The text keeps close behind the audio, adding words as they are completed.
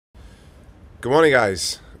Good morning,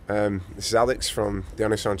 guys. This is Alex from The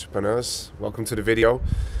Honest Entrepreneurs. Welcome to the video.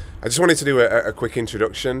 I just wanted to do a quick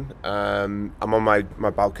introduction. I'm on my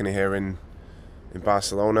balcony here in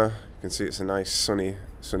Barcelona. You can see it's a nice sunny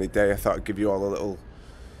day. I thought I'd give you all a little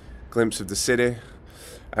glimpse of the city.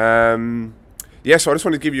 Yeah, so I just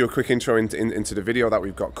wanted to give you a quick intro into the video that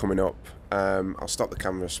we've got coming up. I'll stop the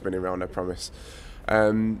camera spinning around, I promise.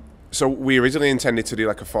 So we originally intended to do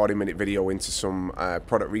like a 40-minute video into some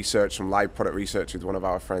product research, some live product research with one of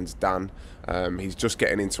our friends, Dan. He's just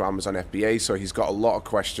getting into Amazon FBA, so he's got a lot of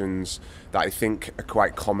questions that I think are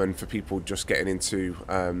quite common for people just getting into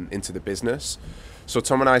the business. So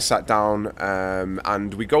Tom and I sat down,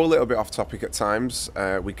 and we go a little bit off topic at times.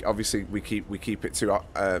 We keep it to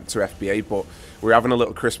FBA, but we're having a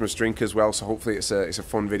little Christmas drink as well. So hopefully it's a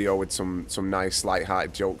fun video with some nice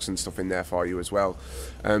light-hearted jokes and stuff in there for you as well.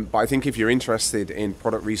 But I think if you're interested in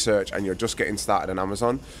product research and you're just getting started on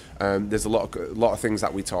Amazon, there's a lot of things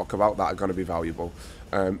that we talk about that are going to be valuable.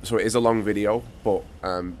 So it is a long video, but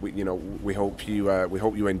we hope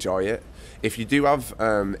you enjoy it. If you do have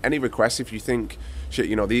any requests, if you think, shit,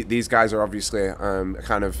 these guys are obviously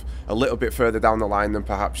kind of a little bit further down the line than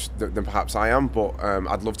perhaps I am, but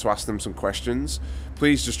I'd love to ask them some questions.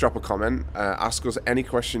 Please just drop a comment, ask us any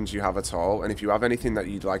questions you have at all, and if you have anything that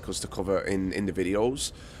you'd like us to cover in the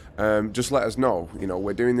videos, just let us know.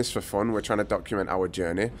 We're doing this for fun. We're trying to document our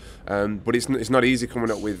journey, but it's not easy coming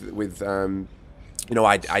up with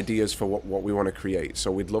ideas for what we want to create. So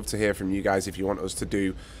we'd love to hear from you guys if you want us to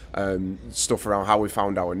do stuff around how we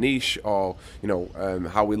found our niche, or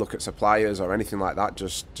how we look at suppliers or anything like that.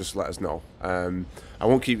 Just let us know. I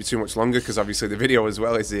won't keep you too much longer because obviously the video as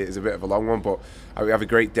well is a bit of a long one, but we have a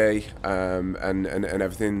great day, and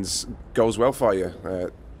everything's goes well for you.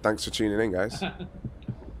 Thanks for tuning in, guys.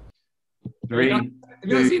 Three, Have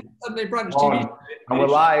you not seen Sunday Brunch TV? and we're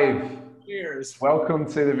live. Cheers. Welcome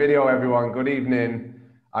to the video, everyone. Good evening.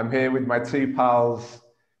 I'm here with my two pals.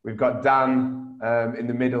 We've got Dan in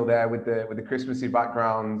the middle there with the Christmassy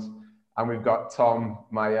background, and we've got Tom,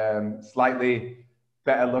 my slightly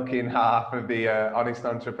better looking half of the Honest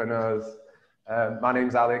Entrepreneurs. My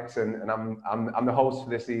name's Alex, and I'm the host for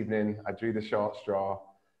this evening. I drew the short straw.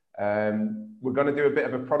 We're going to do a bit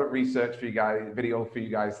of a product research video for you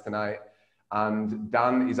guys tonight, and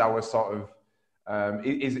Dan is our sort of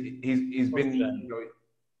he's been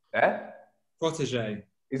Protege.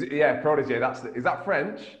 protege. Is that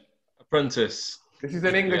French? Apprentice. This is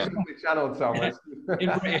an English channel, Thomas.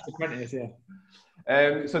 Apprentice,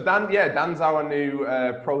 yeah. So Dan's our new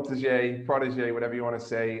protege, whatever you want to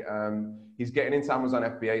say. He's getting into Amazon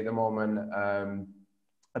FBA at the moment.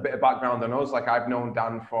 A bit of background on us, like I've known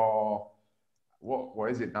Dan for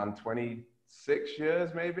what is it, Dan? 26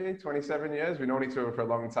 years, maybe 27 years. We've known each other for a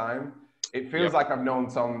long time. It feels like I've known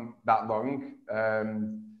Tom that long,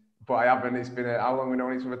 but I haven't. It's been how long we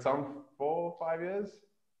known each other, Tom? 4 or 5 years?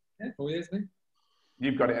 Yeah, 4 years, I think.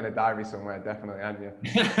 You've got it in a diary somewhere, definitely, haven't you?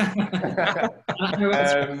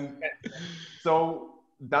 So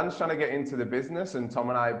Dan's trying to get into the business, and Tom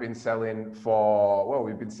and I have been selling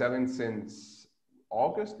we've been selling since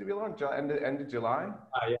August, did we launch? End of July?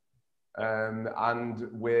 Yeah. And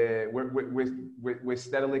we're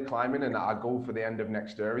steadily climbing, and our goal for the end of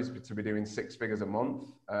next year is to be doing 6 figures a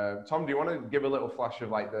month. Tom, do you want to give a little flash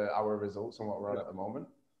of our results and what we're at the moment?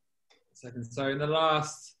 Second. So in the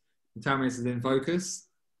last, tell me this is in focus.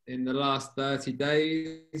 In the last 30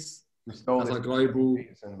 days, as a global.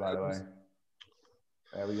 Peterson, by the way.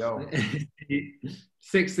 There we go.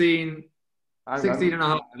 16 and a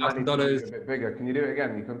half thousand dollars. A bit bigger. Can you do it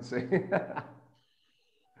again? You couldn't see.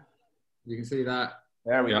 You can see that.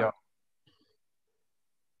 There we go.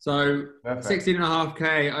 So Perfect.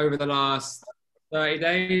 16.5K over the last 30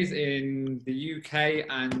 days in the UK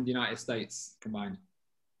and United States combined.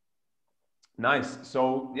 Nice.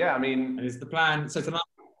 So yeah, I mean, and it's the plan. So tonight,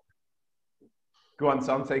 go on,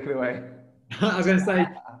 Tom, take it away. I was going to say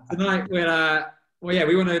tonight we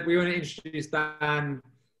want to introduce Dan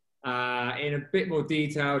in a bit more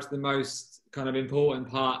detail to the most kind of important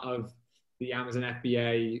part of the Amazon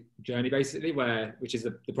FBA journey, basically, which is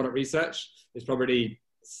the product research. It's probably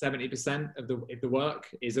 70% of the work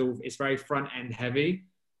it's very front end heavy,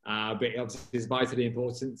 but it obviously is vitally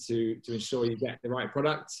important to ensure you get the right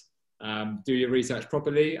product, do your research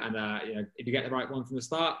properly, and if you get the right one from the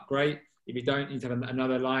start, great. If you don't, you need to have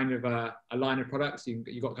another line of products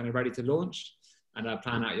you got kind of ready to launch, and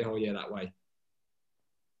plan out your whole year that way.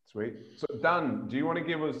 Sweet. So Dan, do you want to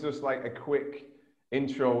give us just like a quick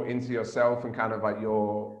intro into yourself and kind of like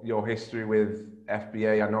your history with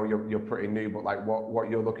FBA? I know you're pretty new, but like what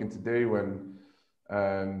you're looking to do,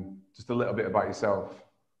 and just a little bit about yourself.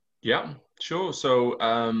 Yeah. Sure. So,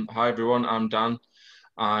 hi everyone. I'm Dan.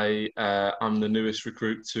 I'm the newest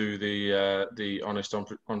recruit to the Honest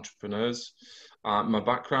Entrepreneurs. My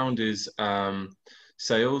background is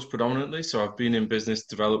sales predominantly. So I've been in business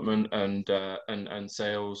development and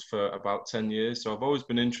sales for about 10 years. So I've always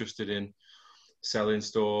been interested in selling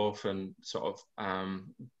stuff and sort of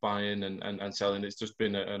buying and selling. It's just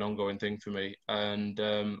been an ongoing thing for me. And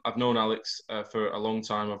I've known Alex for a long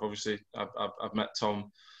time. I've met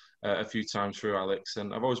Tom a few times through Alex,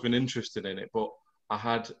 and I've always been interested in it. But I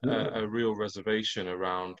had a real reservation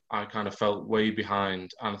around. I kind of felt way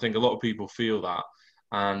behind, and I think a lot of people feel that.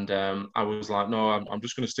 And I was like, no, I'm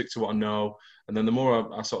just going to stick to what I know. And then the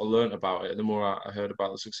more I sort of learned about it, the more I heard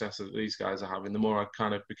about the success that these guys are having, the more I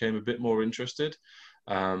kind of became a bit more interested.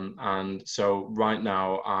 And so right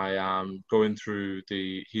now I am going through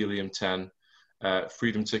the Helium 10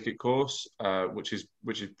 Freedom Ticket course, which is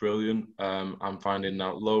brilliant. I'm finding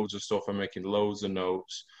out loads of stuff. I'm making loads of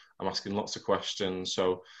notes. I'm asking lots of questions.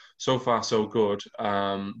 So far, so good.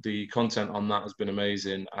 The content on that has been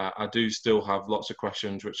amazing. I do still have lots of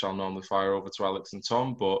questions, which I'll normally fire over to Alex and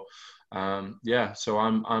Tom. But yeah, so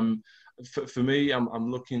for me,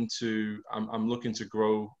 I'm looking to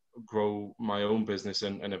grow my own business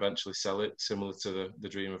and eventually sell it, similar to the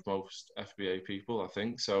dream of most FBA people, I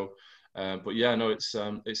think. So, but yeah, no,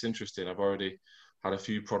 it's interesting. I've already had a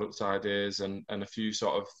few product ideas and a few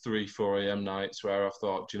sort of 3-4 a.m. nights where I've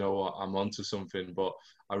thought, do you know what, I'm onto something, but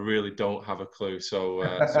I really don't have a clue. So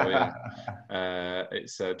yeah,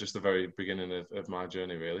 it's just the very beginning of my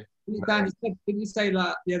journey, really. Dan, didn't you say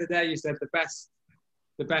that the other day? You said the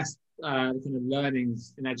best kind of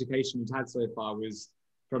learnings in education you've had so far was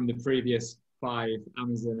from the previous 5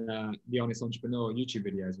 Amazon The Honest Entrepreneur YouTube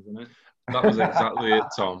videos, wasn't it? That was exactly it,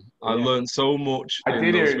 Tom. I learned so much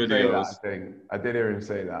in those videos. I did hear him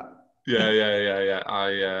say that. Yeah.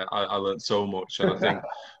 I learned so much, and I think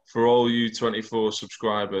for all you 24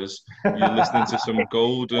 subscribers, you're listening to some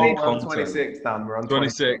golden content. 26, Dan. We're on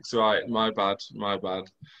 26, right? My bad.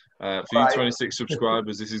 For you 26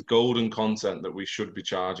 subscribers, this is golden content that we should be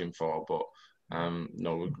charging for, but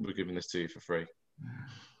no, we're giving this to you for free.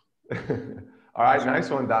 All right, nice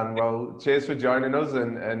one, Dan. Well, cheers for joining us,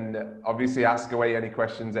 and obviously ask away any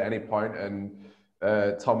questions at any point. And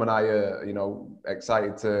Tom and I are,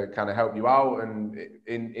 excited to kind of help you out. And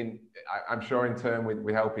I'm sure in turn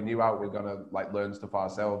with helping you out, we're gonna learn stuff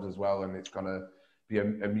ourselves as well, and it's gonna be a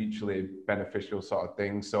mutually beneficial sort of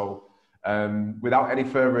thing. So, without any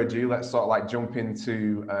further ado, let's sort of jump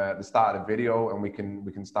into the start of the video, and we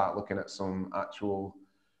can start looking at some actual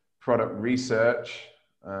product research.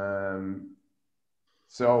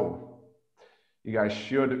 So you guys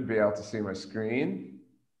should be able to see my screen.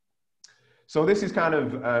 So this is kind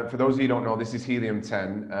of, for those of you who don't know, this is Helium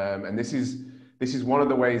 10. And this is one of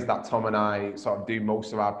the ways that Tom and I sort of do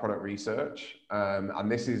most of our product research.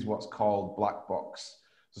 And this is what's called Black Box.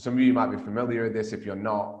 So some of you might be familiar with this. If you're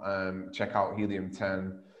not, check out Helium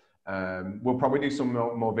 10. We'll probably do some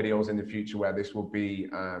more videos in the future where this will be,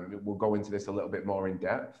 we'll go into this a little bit more in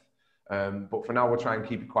depth. But for now, we'll try and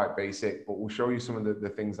keep it quite basic, but we'll show you some of the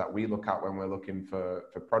things that we look at when we're looking for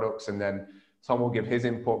products. And then Tom will give his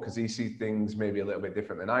input because he sees things maybe a little bit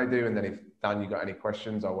different than I do. And then if Dan, you got any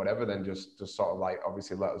questions or whatever, then just sort of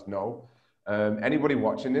obviously let us know. Anybody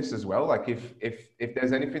watching this as well, if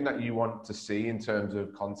there's anything that you want to see in terms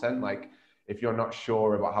of content, if you're not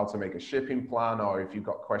sure about how to make a shipping plan, or if you've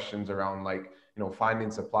got questions around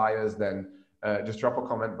finding suppliers, then just drop a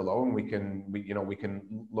comment below, and we can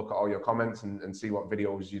look at all your comments and see what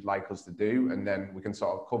videos you'd like us to do, and then we can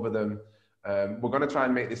sort of cover them. We're going to try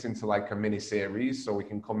and make this into a mini series, so we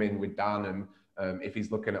can come in with Dan, and if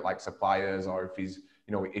he's looking at suppliers, or if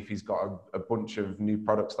he's got a bunch of new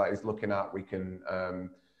products that he's looking at, we can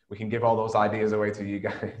give all those ideas away to you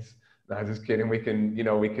guys. No, just kidding. We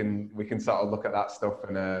can sort of look at that stuff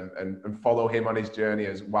and follow him on his journey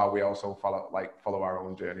while we also follow our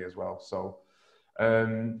own journey as well. So,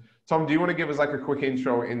 Tom, do you want to give us a quick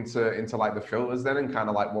intro into the filters then, and kind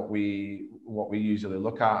of what we usually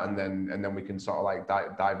look at, and then we can sort of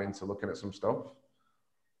dive into looking at some stuff?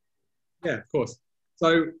 Yeah, of course.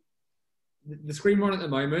 So the screen we're on at the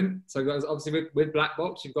moment, so obviously with Black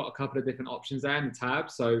Box, you've got a couple of different options there in the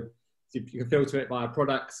tab. So you can filter it by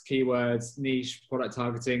products, keywords, niche, product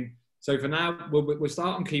targeting. So for now, we'll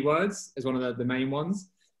start on keywords as one of the main ones.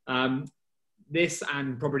 This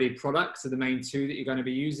and probably products are the main two that you're going to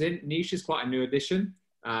be using. Niche is quite a new addition,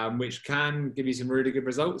 which can give you some really good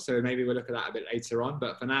results. So maybe we'll look at that a bit later on.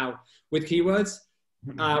 But for now, with keywords,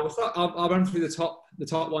 I'll run through the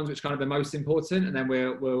top ones, which are kind of the most important, and then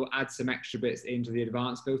we'll add some extra bits into the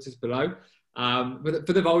advanced filters below. But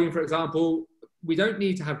for the volume, for example, we don't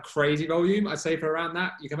need to have crazy volume. I'd say for around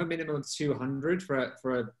that, you can have a minimum of 200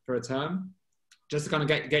 for a term, just to kind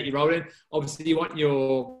of get you rolling. Obviously, you want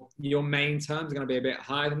your main terms are going to be a bit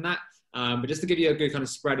higher than that. But just to give you a good kind of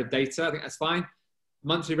spread of data, I think that's fine.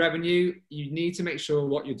 Monthly revenue, you need to make sure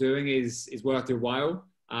what you're doing is worth your while.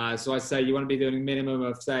 So I'd say you want to be doing a minimum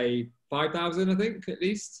of, say, 5,000, I think, at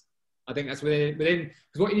least. I think that's within,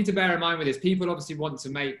 because what you need to bear in mind with this, people obviously want to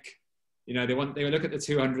make, you know, they will look at the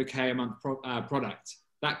 200K a month product.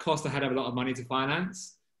 That costs a hell of a lot of money to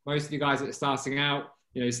finance. Most of you guys that are starting out,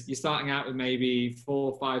 you know, you're starting out with maybe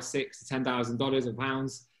 $4, $5, $6 to $10,000 or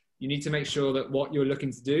pounds. You need to make sure that what you're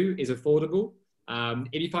looking to do is affordable.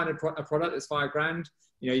 If you find a product that's $5,000,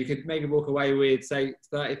 you know, you could maybe walk away with, say,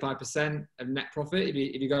 35% of net profit if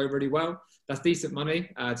you go really well. That's decent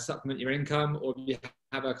money to supplement your income. Or if you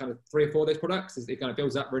have a kind of 3 or 4 of those products, it kind of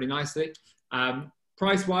builds up really nicely.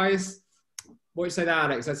 Price-wise, what do you say there,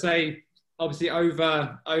 Alex? I'd say obviously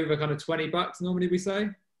over kind of $20 normally, we say.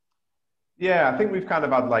 Yeah, I think we've kind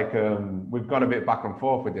of had like, we've gone a bit back and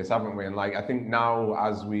forth with this, haven't we? And like, I think now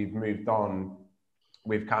as we've moved on,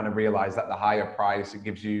 we've kind of realized that the higher price,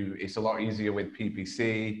 it's a lot easier with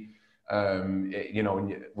PPC, you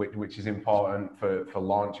know, which is important for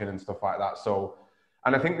launching and stuff like that. So,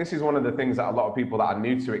 and I think this is one of the things that a lot of people that are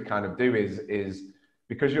new to it kind of do is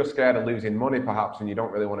because you're scared of losing money perhaps, and you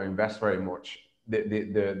don't really want to invest very much,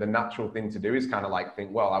 the natural thing to do is kind of like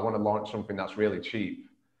think, well, I want to launch something that's really cheap.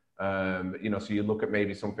 You know, so you look at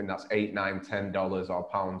maybe something that's $8, $9, $10 or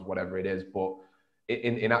pounds, whatever it is, but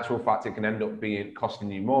in actual fact, it can end up costing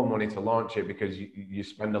you more money to launch it because you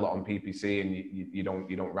spend a lot on PPC and you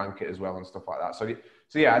don't rank it as well and stuff like that. So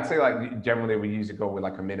yeah, I'd say like generally we usually go with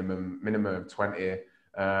like a minimum of 20.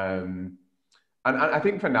 And I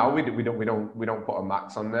think for now we don't put a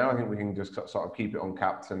max on there. I think we can just sort of keep it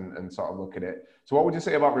uncapped and sort of look at it. So what would you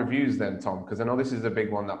say about reviews then, Tom? Because I know this is a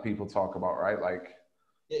big one that people talk about, right? Like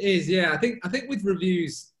it is, yeah. I think with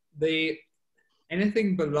reviews,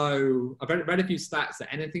 anything below, I've read a few stats that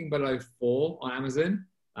anything below 4 on Amazon,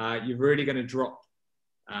 you're really going to drop.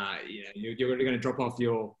 You know, you're really going to drop off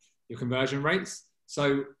your conversion rates.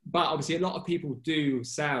 So, but obviously, a lot of people do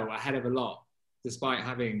sell a hell of a lot, despite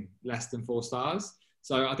having less than 4 stars.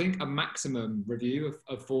 So, I think a maximum review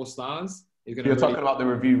of 4 stars is going to. You're talking about the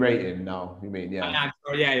review rating now. You mean, yeah?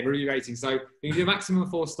 Yeah, review rating. So, you can do a maximum of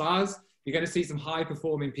 4 stars. You're going to see some high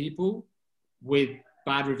performing people with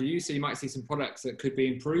bad reviews. So you might see some products that could be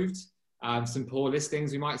improved, some poor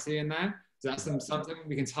listings we might see in there. So that's something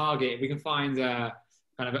we can target. We can find kind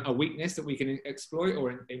of a weakness that we can exploit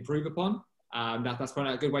or improve upon. That's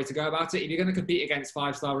probably a good way to go about it. If you're going to compete against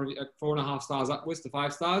 5-star, 4.5 stars upwards to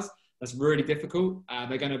 5 stars, that's really difficult.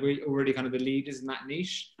 They're going to be already kind of the leaders in that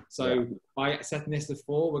niche. So by setting this to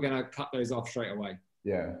 4, we're going to cut those off straight away.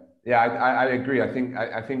 Yeah, I agree. I think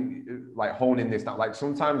like honing this down. Like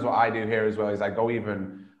sometimes what I do here as well is I go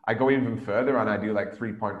even further and I do like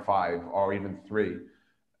 3.5 or even 3,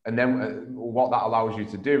 and then what that allows you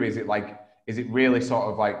to do is it really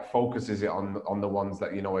sort of like focuses it on the ones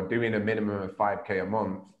that, you know, are doing a minimum of 5K a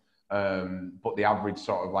month, but the average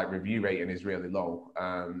sort of like review rating is really low.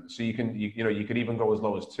 So you could even go as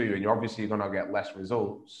low as 2, and you're obviously going to get less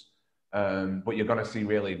results. But you're going to see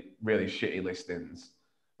really, really shitty listings.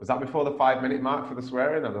 Was that before the 5-minute mark for the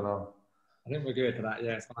swearing? I don't know. I think we're good for that.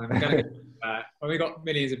 Yeah, it's fine. We're gonna when we got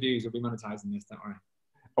millions of views, we'll be monetizing this. Don't worry.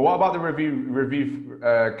 What about the review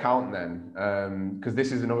count then? Because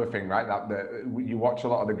this is another thing, right? That you watch a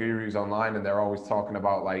lot of the gurus online, and they're always talking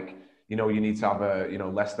about like, you know, you need to have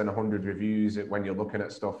less than 100 reviews when you're looking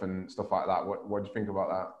at stuff and stuff like that. What do you think about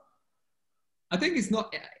that? I think it's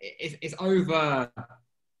not. It's over.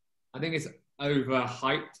 I think it's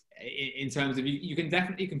overhyped in terms of you can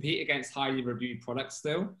definitely compete against highly reviewed products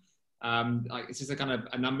still. Like it's just a kind of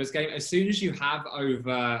a numbers game. As soon as you have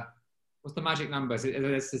over, what's the magic numbers?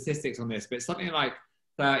 There's statistics on this, but it's something like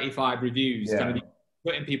 35 reviews kind of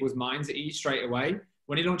put in people's minds at each straight away.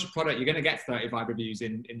 When you launch a product, you're going to get 35 reviews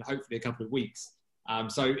in hopefully a couple of weeks.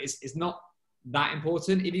 So it's not that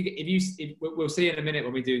important. If we'll see in a minute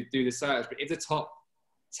when we do the search, but if the top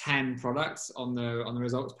 10 products on the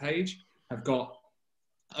results page have got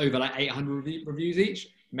over like 800 reviews each,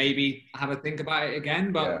 maybe have a think about it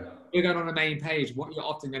again. But if you're going on the main page, what you're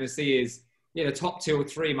often going to see is the top 2 or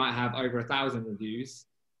 3 might have over 1,000 reviews,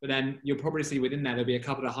 but then you'll probably see within there'll be a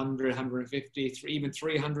couple of 100, 150, even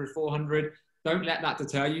 300, 400. Don't let that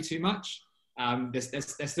deter you too much. They're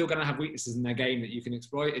still going to have weaknesses in their game that you can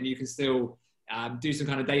exploit, and you can still do some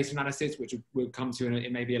kind of data analysis, which we'll come to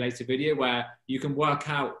in maybe a later video, where you can work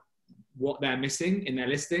out what they're missing in their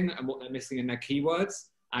listing and what they're missing in their keywords.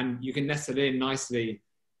 and you can nestle in nicely.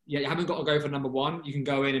 Yeah, you haven't got to go for number one. You can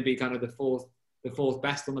go in and be kind of the fourth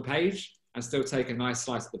best on the page and still take a nice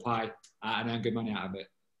slice of the pie and earn good money out of it.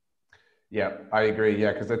 Yeah, I agree.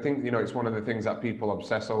 Yeah, because I think, you know, it's one of the things that people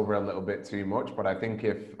obsess over a little bit too much. But I think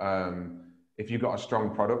if you've got a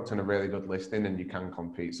strong product and a really good listing, then you can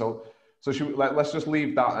compete. So let's just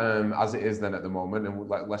leave that as it is then at the moment, and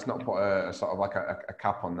let's not put a sort of like a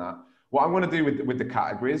cap on that. What I'm going to do with the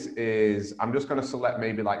categories is I'm just going to select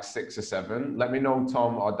maybe like 6 or 7. Let me know,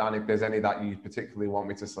 Tom or Dan, if there's any that you particularly want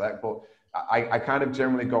me to select. But I kind of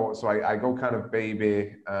generally go, so I go kind of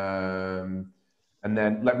baby, and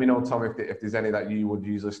then let me know, Tom, if there's any that you would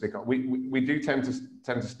usually stick on. We do tend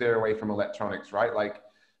to steer away from electronics, right? Like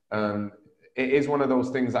it is one of those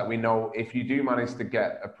things that we know if you do manage to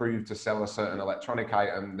get approved to sell a certain electronic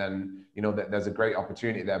item, then you know that there's a great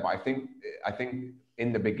opportunity there. But I think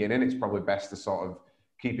in the beginning, it's probably best to sort of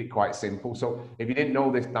keep it quite simple. So if you didn't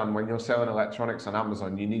know this, Dan, when you're selling electronics on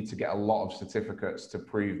Amazon, you need to get a lot of certificates to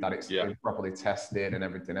prove that it's been properly tested and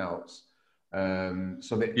everything else.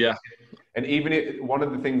 So that, and even one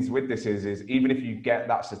of the things with this is even if you get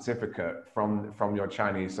that certificate from your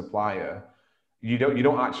Chinese supplier, you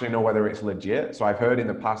don't actually know whether it's legit. So I've heard in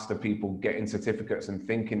the past of people getting certificates and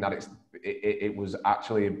thinking that it was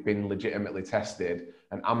actually been legitimately tested,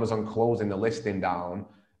 and Amazon closing the listing down,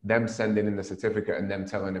 them sending in the certificate and them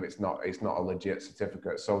telling them it's not a legit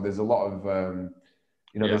certificate. So there's a lot of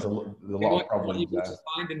there's a lot of problems what you there.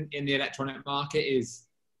 find in the electronic market is,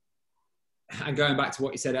 and going back to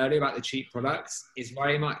what you said earlier about the cheap products, is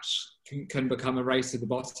very much can become a race to the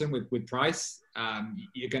bottom with price.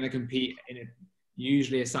 You're going to compete in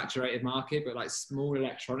usually a saturated market, but like small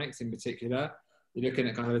electronics in particular, you're looking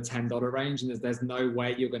at kind of the $10 range, and there's no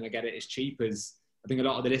way you're going to get it as cheap as, I think a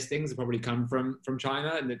lot of the listings have probably come from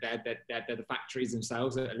China, and they're the factories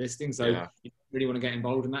themselves that are listing. So you really want to get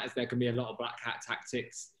involved in that, as there can be a lot of black hat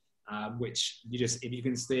tactics, which if you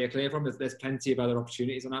can steer clear from, there's plenty of other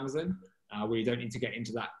opportunities on Amazon where you don't need to get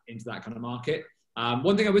into that kind of market.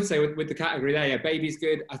 One thing I would say with the category there, baby's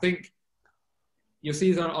good. I think you'll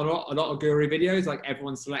see this on a lot of guru videos, like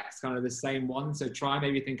everyone selects kind of the same one. So try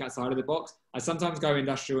maybe think outside of the box. I sometimes go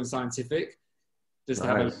industrial and scientific, just to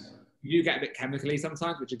have you get a bit chemically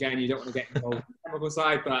sometimes, which again, you don't want to get involved in the chemical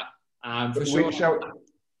side, but for sure.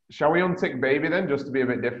 Shall we untick baby then, just to be a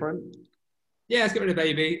bit different? Yeah, let's get rid of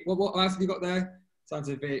baby. What else have you got there?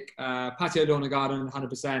 Scientific, patio, lawn and garden,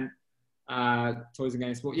 100%. Toys and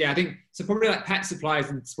games, sport. Yeah, I think so. Probably like pet supplies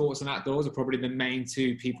and sports and outdoors are probably the main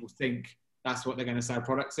two people think that's what they're going to sell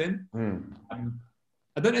products in.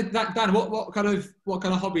 I don't know, Dan. What kind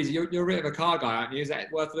of hobbies? You're a bit of a car guy, aren't you? Is that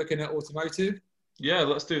worth looking at automotive? Yeah,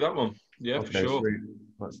 let's do that one. Yeah, okay, for sure. Sweet.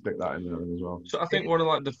 Let's stick that in there as well. So I think one of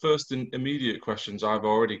like the first immediate questions I've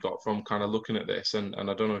already got from kind of looking at this, and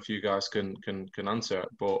I don't know if you guys can answer it,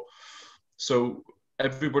 but so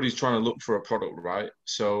everybody's trying to look for a product, right?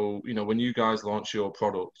 So, you know, when you guys launch your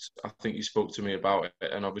product, I think you spoke to me about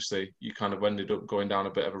it, and obviously you kind of ended up going down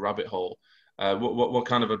a bit of a rabbit hole. What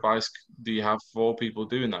kind of advice do you have for people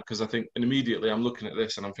doing that? Because I think immediately I'm looking at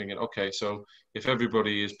this and I'm thinking, okay, so if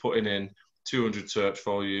everybody is putting in 200 search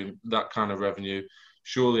volume, that kind of revenue,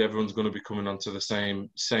 surely everyone's going to be coming onto the same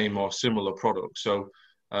or similar product. So,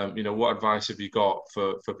 you know, what advice have you got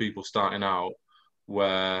for people starting out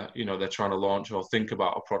where, you know, they're trying to launch or think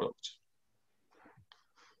about a product?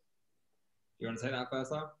 You want to take that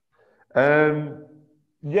first, Al?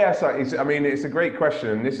 Yeah, so it's a great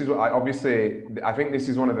question. This is what I think this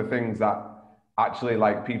is one of the things that actually,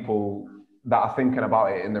 like, people that are thinking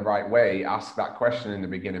about it in the right way ask that question in the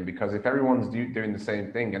beginning, because if everyone's doing the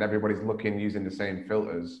same thing and everybody's using the same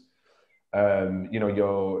filters, you know,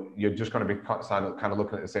 you're just going to be kind of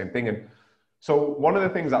looking at the same thing. And so one of the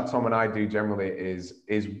things that Tom and I do generally is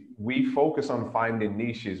we focus on finding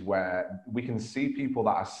niches where we can see people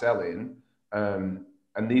that are selling,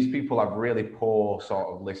 and these people have really poor sort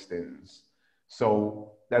of listings.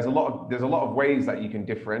 So there's a lot of ways that you can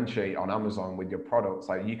differentiate on Amazon with your products.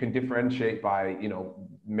 Like, you can differentiate by, you know,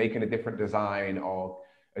 making a different design or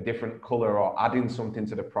a different color, or adding something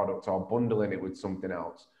to the product, or bundling it with something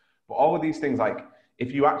else. But all of these things, like,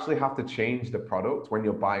 if you actually have to change the product when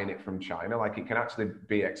you're buying it from China, like, it can actually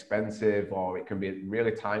be expensive, or it can be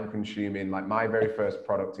really time consuming. Like, my very first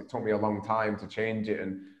product, it took me a long time to change it,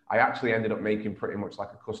 and I actually ended up making pretty much like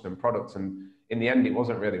a custom product. And in the end, it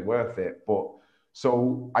wasn't really worth it. But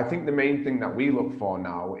so I think the main thing that we look for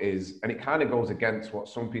now is, and it kind of goes against what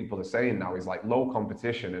some people are saying now, is like low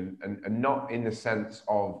competition, and not in the sense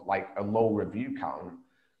of like a low review count.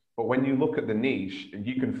 But when you look at the niche,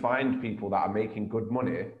 you can find people that are making good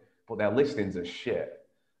money, but their listings are shit.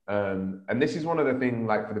 And this is one of the things,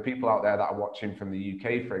 like for the people out there that are watching from the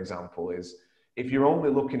UK, for example, is if you're only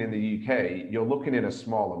looking in the UK, you're looking in a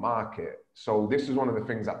smaller market. So this is one of the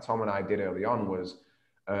things that Tom and I did early on was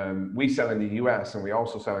we sell in the US and we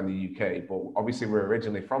also sell in the UK, but obviously we're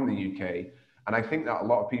originally from the UK. And I think that a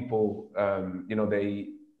lot of people, you know,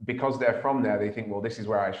 because they're from there, they think, well, this is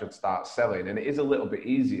where I should start selling. And it is a little bit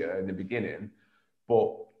easier in the beginning,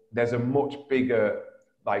 but there's a much bigger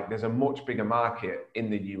market in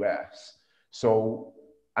the US. So,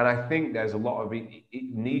 and I think there's a lot of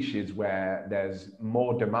niches where there's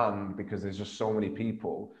more demand because there's just so many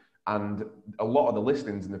people. And a lot of the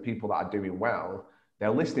listings and the people that are doing well,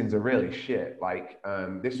 their listings are really shit. Like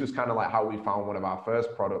this was kind of like how we found one of our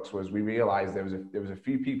first products was we realized there was a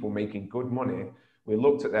few people making good money. We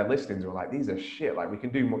looked at their listings and we're like, these are shit. Like we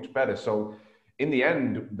can do much better. So in the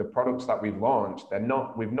end, the products that we've launched,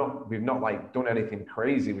 we've not like done anything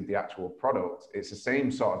crazy with the actual product. It's the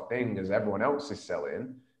same sort of thing as everyone else is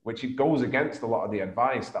selling, which it goes against a lot of the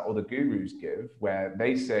advice that other gurus give, where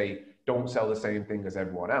they say, don't sell the same thing as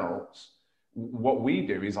everyone else. What we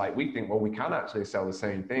do is like, we think, well, we can actually sell the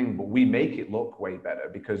same thing, but we make it look way better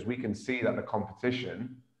because we can see that the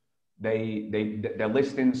competition, their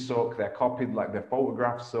listings suck, they're copied, like their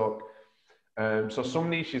photographs suck. So some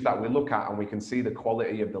niches that we look at and we can see the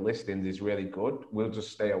quality of the listings is really good, we'll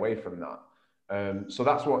just stay away from that. So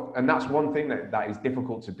that's one thing that is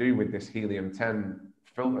difficult to do with this Helium 10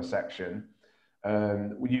 filter section.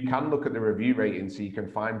 You can look at the review rating, so you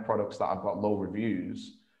can find products that have got low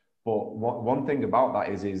reviews. But one thing about that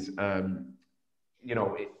is you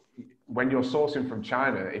know, when you're sourcing from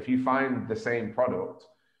China, if you find the same product,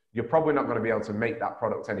 you're probably not going to be able to make that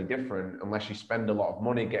product any different unless you spend a lot of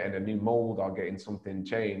money getting a new mold or getting something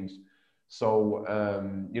changed. So,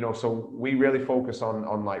 you know, so we really focus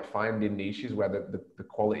on like finding niches where the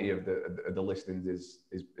quality of the listings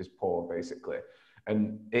is poor, basically.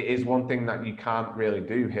 And it is one thing that you can't really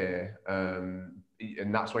do here.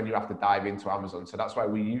 And that's when you have to dive into Amazon. So that's why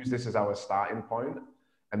we use this as our starting point.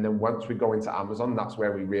 And then once we go into Amazon, that's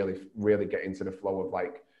where we really get into the flow of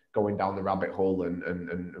like going down the rabbit hole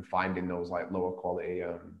and finding those like lower quality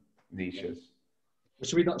niches.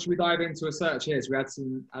 Should we dive into a search here? So we had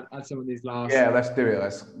some of these last. Yeah, let's do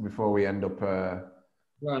it. Before we end up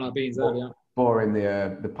blowing our beans earlier. Boring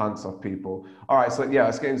the pants off people. All right, so yeah,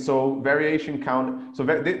 let's get in. So variation count. So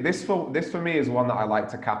this for me is one that I like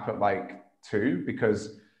to cap at like 2,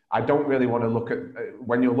 because I don't really want to look at,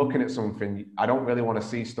 when you're looking at something, I don't really want to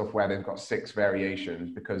see stuff where they've got 6 variations,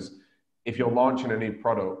 because if you're launching a new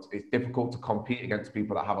product, it's difficult to compete against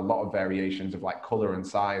people that have a lot of variations of like color and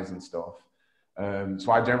size and stuff.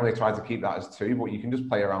 So I generally try to keep that as 2, but you can just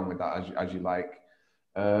play around with that as you like.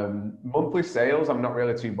 Monthly sales, I'm not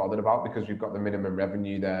really too bothered about because we've got the minimum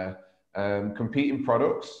revenue there. Competing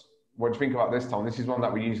products, what do you think about this, Tom? This is one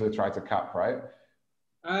that we usually try to cap, right?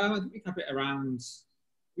 I think we cap it around,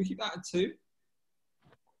 we keep that at 2,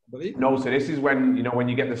 I believe. No, so this is when, you know, when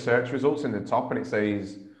you get the search results in the top and it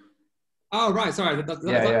says... Oh, right, sorry. Yeah, so that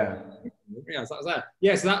was there.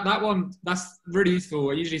 Yeah, so that one, that's really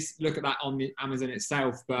useful. I usually look at that on the Amazon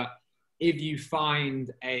itself, but if you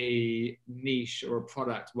find a niche or a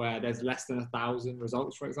product where there's less than 1,000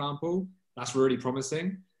 results, for example, that's really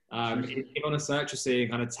promising. If on a search you're seeing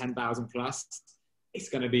kind of 10,000 plus, it's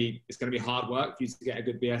going to be hard work for you to get a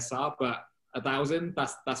good BSR, but 1,000,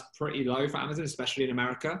 that's pretty low for Amazon, especially in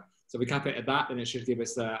America. So if we cap it at that, then it should give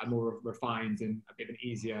us a more refined and a bit of an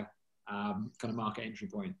easier kind of market entry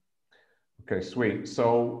point. Okay, sweet.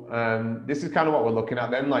 So this is kind of what we're looking at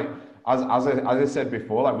then. Like as I said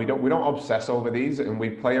before, like we don't obsess over these, and we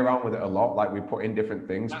play around with it a lot. Like we put in different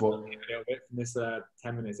things. That's but a little bit from this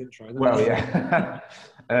 10 minutes intro. Isn't well, it? yeah.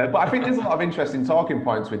 But I think there's a lot of interesting talking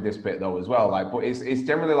points with this bit though as well. Like, but it's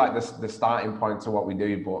generally like the starting point to what we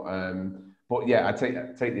do. But yeah, I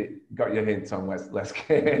got your hint, Tom. Let's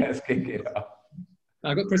kick it off.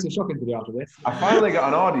 I've got Christmas shopping to do after this. I finally got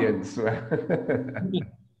an audience.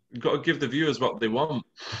 You've got to give the viewers what they want.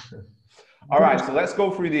 All right, so let's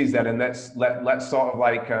go through these then, and let's sort of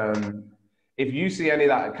like, if you see any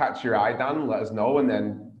that catch your eye, Dan, let us know, and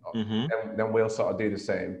then we'll sort of do the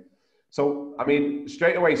same. So, I mean,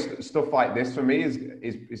 straight away, stuff like this for me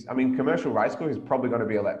is I mean, commercial rice cooking is probably going to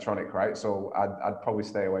be electronic, right? So I'd probably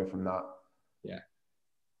stay away from that. Yeah,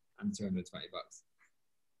 and $220.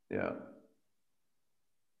 Yeah.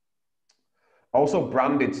 Also,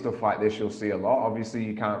 branded stuff like this, you'll see a lot. Obviously,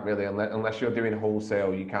 you can't really, unless you're doing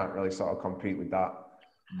wholesale, you can't really sort of compete with that.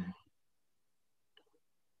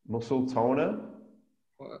 Muscle toner.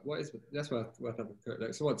 What is that's worth having a quick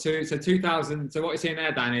look. So what 2,000? So what you're seeing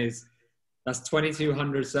there, Dan, is that's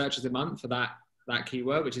 2,200 searches a month for that that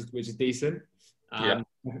keyword, which is decent. You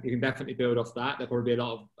can definitely build off that. There'll probably be a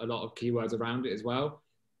lot of keywords around it as well.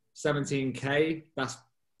 17K, that's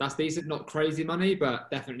decent, not crazy money, but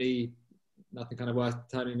definitely nothing kind of worth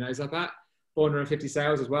turning your nose up at. 450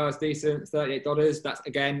 sales as well is decent. $38. That's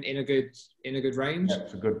again in a good range. Yeah,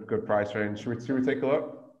 it's a good price range. Should we take a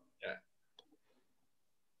look?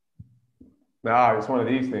 No, it's one of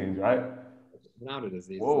these things, right? Ronaldo does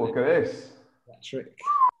these. Whoa, look at this. That trick.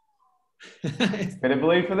 Bit of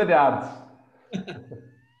belief for the dads.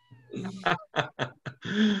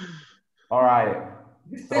 All right.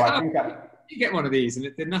 So I think you get one of these and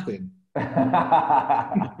it did nothing.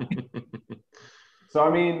 So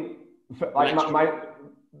I mean, like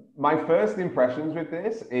my first impressions with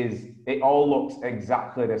this is it all looks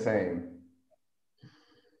exactly the same.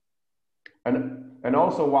 And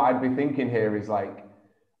also what I'd be thinking here is like,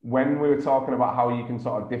 when we were talking about how you can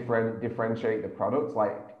sort of differentiate the products,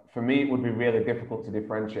 like for me, it would be really difficult to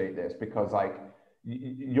differentiate this because like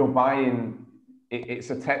you're buying, it's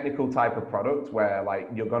a technical type of product where like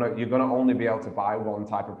you're gonna only be able to buy one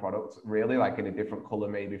type of product really, like in a different color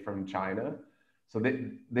maybe from China. So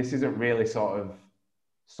this isn't really sort of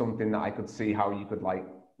something that I could see how you could like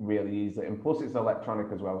really easily, and plus it's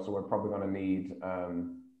electronic as well, so we're probably gonna need.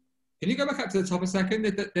 Can you go back up to the top a second?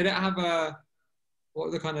 Did it have what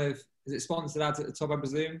were the kind of, is it sponsored ads at the top, I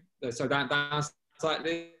presume? So down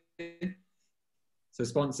slightly. So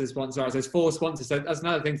sponsors. So there's 4 sponsors. So that's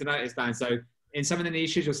another thing to notice, Dan. So in some of the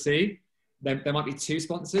niches you'll see, there might be 2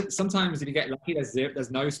 sponsored. Sometimes if you get lucky, there's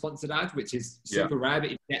no sponsored ad, which is super rare.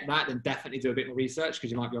 But if you get that, then definitely do a bit more research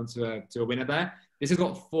because you might be onto a winner there. This has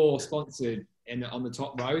got 4 sponsored on the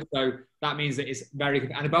top row, so that means that it's very,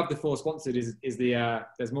 and above the 4 sponsored is the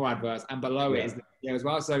there's more adverts, and below it is the video as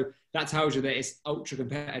well. So that tells you that it's ultra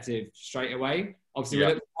competitive straight away.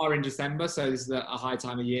 Obviously, we're in December, so this is a high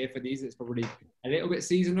time of year for these. It's probably a little bit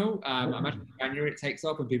seasonal. I imagine in January it takes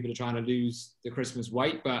off and people are trying to lose the Christmas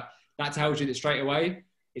weight, but that tells you that straight away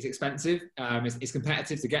it's expensive. It's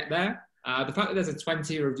competitive to get there. The fact that there's a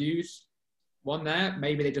 20 reviews one there,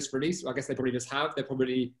 maybe they just released. I guess they probably just have. They're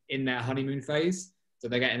probably in their honeymoon phase, so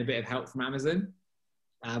they're getting a bit of help from Amazon.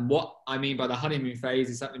 What I mean by the honeymoon phase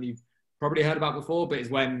is something you've probably heard about before, but it's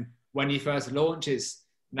when you first launch. It's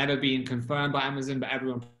never been confirmed by Amazon, but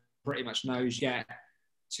everyone pretty much knows you get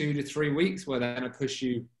 2 to 3 weeks where they're going to push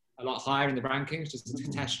you a lot higher in the rankings just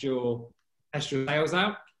to test your sales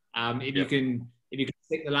out. If you can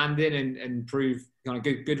stick the landing and prove kind of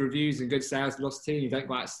good reviews and good sales velocity, and you don't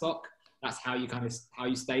go out of stock, that's how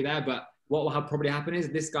you stay there. But what will probably happen is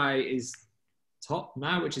this guy is top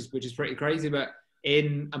now, which is pretty crazy. But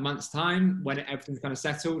in a month's time, when everything's kind of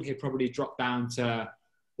settled, he'll probably drop down to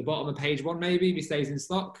the bottom of page 1 maybe if he stays in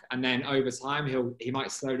stock, and then over time he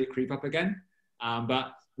might slowly creep up again.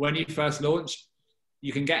 But when you first launch,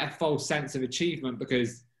 you can get a false sense of achievement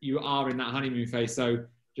because you are in that honeymoon phase. So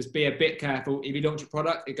just be a bit careful. If you launch a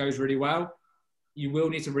product, it goes really well, you will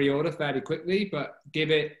need to reorder fairly quickly, but give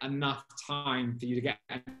it enough time for you to get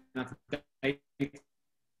enough data.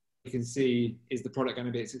 You can see, is the product going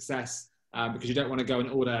to be a success? Because you don't want to go and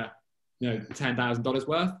order, $10,000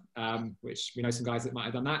 worth, which we know some guys that might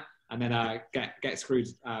have done that, and then get screwed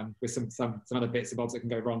with some other bits and bobs that can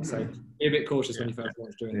go wrong. So be a bit cautious when you first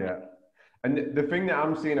launch doing that. Yeah. And the thing that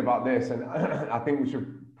I'm seeing about this, and I think we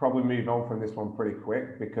should probably move on from this one pretty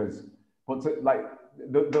quick because,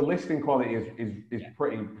 the listing quality is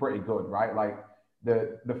pretty good, right? Like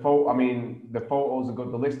the photos are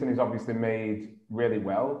good. The listing is obviously made really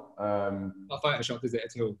well. Not photoshopped, is it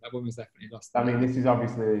at all? That one was definitely lost. I mean, this is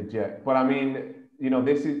obviously legit, but I mean,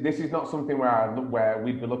 this is not something where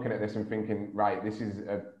we'd be looking at this and thinking, right, this is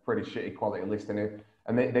a pretty shitty quality listing.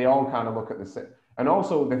 And they all kind of look at the same. And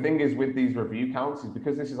also the thing is with these review counts is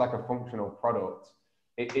because this is like a functional product.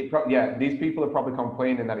 These people are probably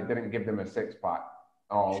complaining that it didn't give them a 6-pack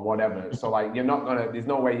or whatever. So like there's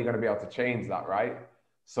no way you're gonna be able to change that, right?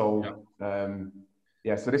 So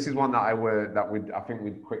so this is one that I think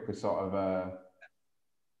we'd quickly sort of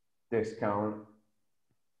discount.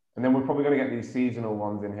 And then we're probably gonna get these seasonal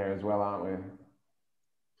ones in here as well, aren't we?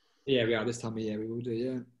 Yeah, we are this time of year. We will do.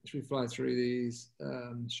 Yeah, should we fly through these?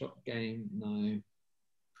 Shop game, no.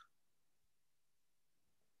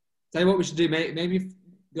 Tell you what we should do. Maybe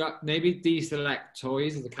deselect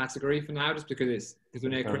toys as a category for now, just because we're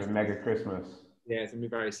near Christmas. Mega Christmas. Yeah, it's gonna be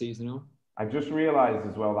very seasonal. I just realised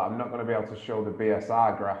as well that I'm not going to be able to show the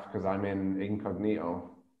BSR graph because I'm in incognito.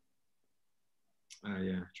 Oh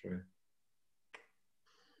yeah, true.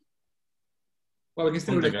 Well, we can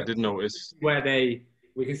still Something I did notice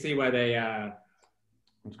we can see where they. I'm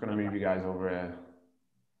just going to move you guys over here.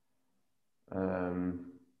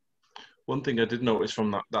 one thing I did notice from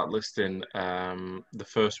that listing, the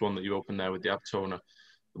first one that you opened there with the ab toner,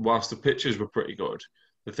 whilst the pictures were pretty good,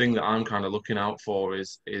 the thing that I'm kind of looking out for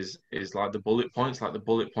is like the bullet points. Like the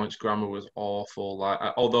bullet points grammar was awful. Like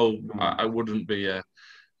although I wouldn't be a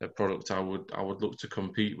product I would look to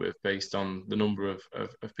compete with based on the number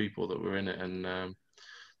of people that were in it, and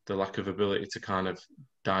the lack of ability to kind of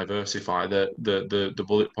diversify the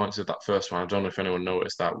bullet points of that first one. I don't know if anyone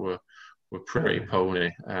noticed that were pretty pony.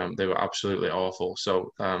 They were absolutely awful.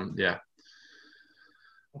 So yeah.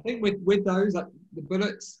 I think with those, like the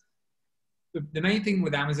bullets, the main thing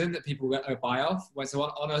with Amazon that people buy off, so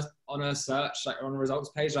on a search, like on a results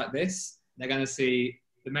page like this, they're going to see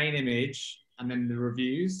the main image and then the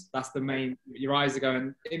reviews. That's the main. Your eyes are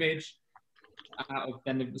going image,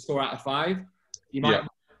 then the score out of 5. You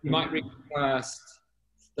might read the first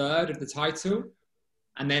third of the title,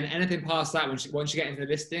 and then anything past that, once you get into the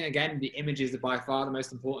listing, again, the images are by far the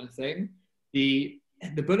most important thing. The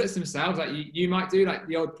bullets themselves, like you might do, like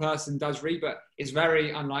the odd person does read, but it's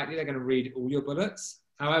very unlikely they're going to read all your bullets.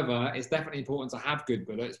 However, it's definitely important to have good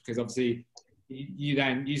bullets, because obviously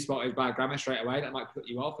you spotted bad grammar straight away. That might put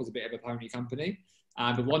you off as a bit of a pony company.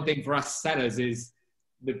 But one thing for us sellers is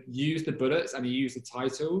use the bullets and you use the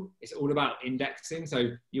title. It's all about indexing.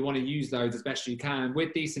 So you want to use those as best you can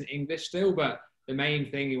with decent English still, but the main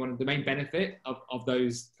thing the main benefit of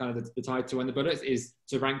those kind of the title and the bullets is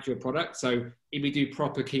to rank your product. So if we do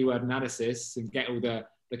proper keyword analysis and get all the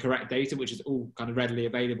correct data, which is all kind of readily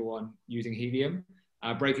available on using Helium,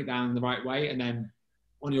 break it down the right way, and then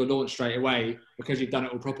on your launch straight away, because you've done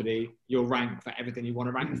it all properly, you'll rank for everything you want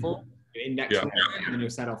to rank for. You index for it, and then you'll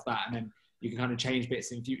set off that, and then you can kind of change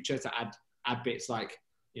bits in future to add bits like,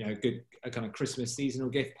 you know, a kind of Christmas seasonal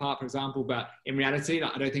gift part, for example. But in reality,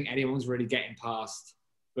 like, I don't think anyone's really getting past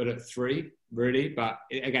bullet 3, really. But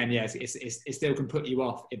again, yes, it still can put you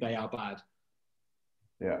off if they are bad.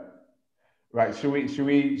 Yeah. Right. Should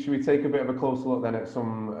we take a bit of a closer look then at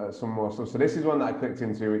some more stuff? So this is one that I clicked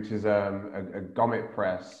into, which is a Gommet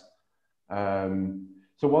press.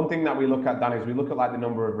 So one thing that we look at, Dan, is we look at like the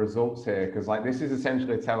number of results here, because like this is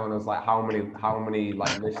essentially telling us like how many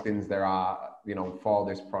like listings there are, you know, for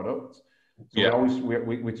this product. So we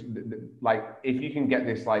like, if you can get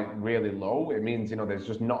this like really low, it means, you know, there's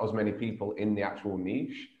just not as many people in the actual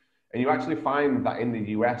niche. And you actually find that in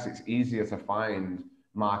the US, it's easier to find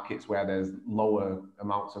markets where there's lower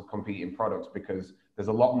amounts of competing products, because there's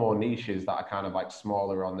a lot more niches that are kind of like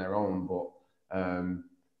smaller on their own. But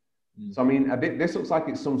so I mean, I think this looks like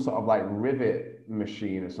it's some sort of like rivet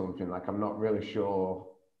machine or something. Like, I'm not really sure.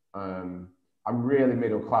 I'm really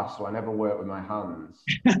middle class, so I never work with my hands.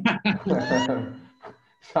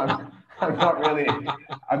 So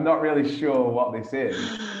I'm not really sure what this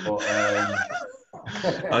is. But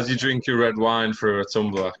as you drink your red wine through a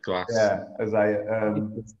tumbler glass. Yeah, as I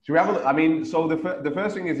should we have a look? I mean, so the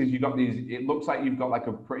first thing is you've got these. It looks like you've got like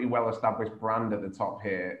a pretty well established brand at the top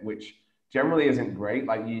here, which generally isn't great.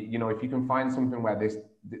 Like you know, if you can find something where this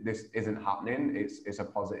isn't happening, it's a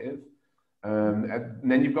positive. And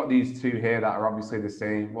then you've got these two here that are obviously the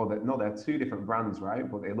same. Well, they're two different brands, right?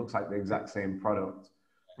 But it looks like the exact same product.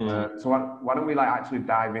 So why don't we like actually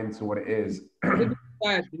dive into what it is? Did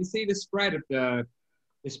you see the spread of the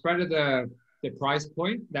price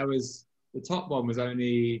point? There was, the top one was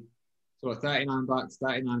only sort of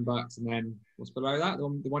 $39, and then what's below that? The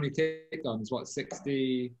one you clicked on is what,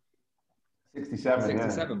 67?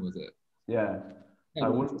 67 was it? Yeah. Yeah,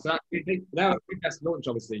 so that was the best launch,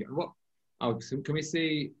 obviously. And what? Oh, so can we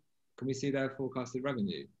see their forecasted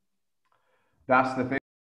revenue? That's the thing.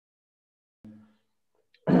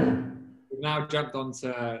 We've now jumped on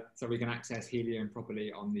so we can access Helium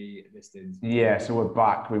properly on the listings. Yeah, so we're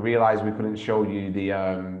back. We realized we couldn't show you the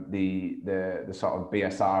sort of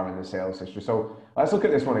BSR and the sales history. So let's look at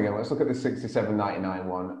this one again. Let's look at the $67.99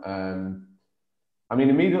 one. I mean,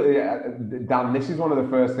 immediately, Dan, this is one of the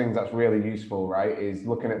first things that's really useful, right? Is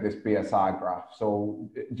looking at this BSR graph. So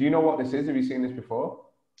do you know what this is? Have you seen this before?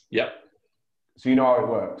 Yep. So you know how it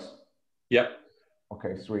works? Yep.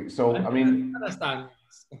 Okay, sweet. So, I mean... I understand.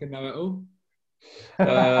 I can know it all.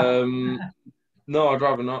 No, I'd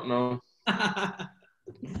rather not. No.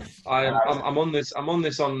 I'm on this on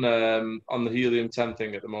the Helium 10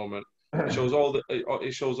 thing at the moment. It shows all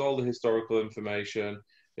the historical information.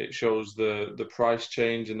 It shows the price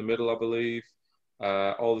change in the middle, I believe.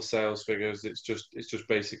 All the sales figures. It's just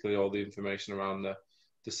basically all the information around the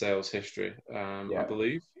sales history. I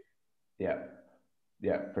believe.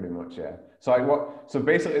 Yeah, pretty much. Yeah. So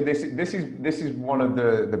basically, this is one of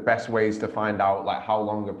the best ways to find out like how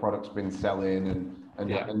long a product's been selling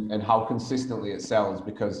and how consistently it sells,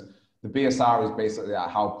 because the BSR is basically at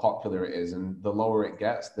how popular it is, and the lower it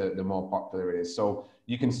gets, the more popular it is. So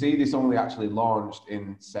you can see this only actually launched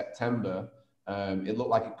in September. It looked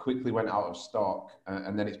like it quickly went out of stock,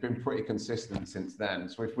 and then it's been pretty consistent since then.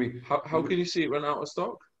 So if we, how can you see it went out of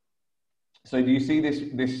stock? so do you see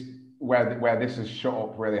this where this has shot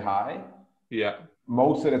up really high? Yeah.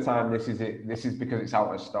 Most of the time, this is it. This is because it's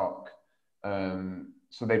out of stock.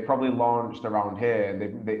 So they probably launched around here.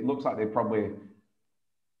 It looks like they probably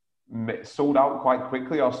sold out quite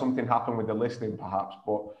quickly, or something happened with the listing perhaps.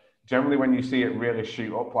 But generally, when you see it really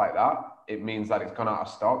shoot up like that, it means that it's gone out of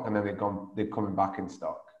stock, and then they're coming back in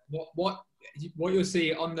stock. What you'll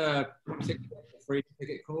see on the free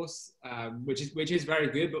ticket course, which is very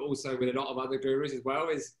good, but also with a lot of other gurus as well,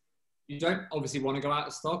 is you don't obviously want to go out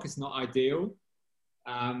of stock. It's not ideal,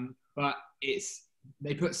 but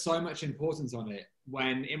they put so much importance on it,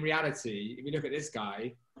 when in reality, if you look at this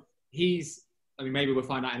guy, maybe we'll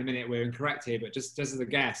find out in a minute we're incorrect here, but just as a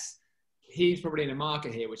guess, he's probably in a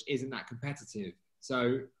market here which isn't that competitive.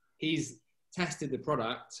 So he's tested the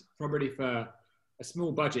product probably for a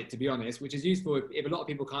small budget, to be honest, which is useful if a lot of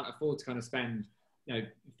people can't afford to kind of spend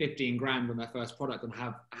 15 grand on their first product and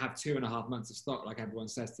have 2.5 months of stock like everyone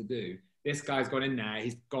says to do. This guy's gone in there,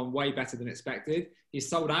 he's gone way better than expected. He's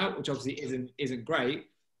sold out, which obviously isn't great,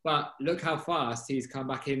 but look how fast he's come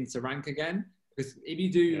back into rank again. Because if you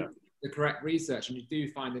do the correct research and you do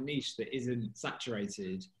find a niche that isn't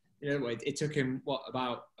saturated, it took him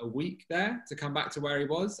about a week there to come back to where he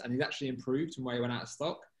was, and he's actually improved from where he went out of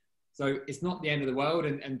stock. So it's not the end of the world,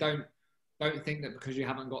 and don't think that because you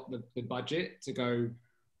haven't got the budget to go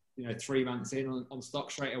 3 months in on stock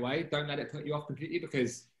straight away, don't let it put you off completely,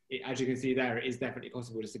 because as you can see there, it is definitely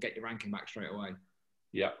possible just to get your ranking back straight away.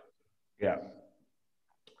 Yeah.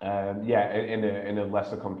 In a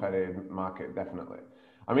lesser competitive market, definitely.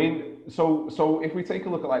 I mean, so if we take a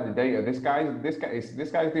look at like the data, this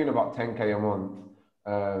guy's doing about 10K a month,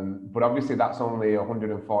 but obviously that's only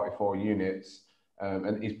 144 units,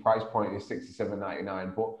 and his price point is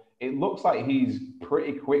 67.99. But it looks like he's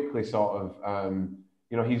pretty quickly sort of,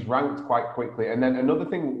 he's ranked quite quickly. And then another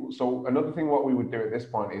thing what we would do at this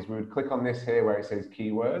point is we would click on this here where it says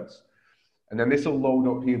keywords, and then this will load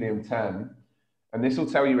up Helium 10. And this will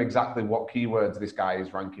tell you exactly what keywords this guy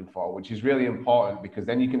is ranking for, which is really important, because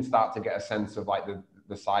then you can start to get a sense of like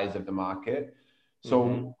the size of the market.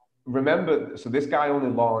 So remember, so this guy only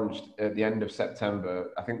launched at the end of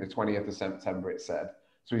September, I think the 20th of September it said.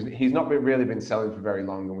 So he's not really been selling for very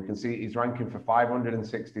long, and we can see he's ranking for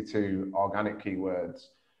 562 organic keywords.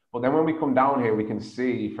 But then when we come down here, we can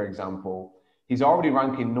see, for example, he's already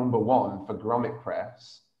ranking number 1 for Grommet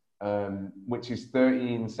Press, which is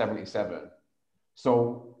 1377.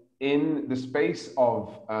 So in the space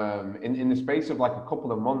of in the space of like a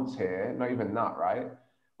couple of months here, not even that, right?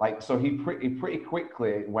 Like, so he pretty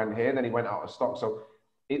quickly went here, then he went out of stock. So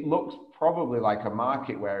it looks probably like a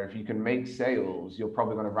market where if you can make sales, you're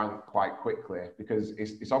probably going to rank quite quickly, because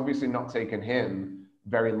it's obviously not taken him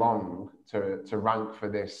very long to rank for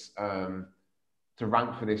this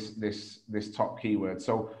this top keyword.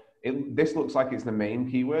 So this looks like it's the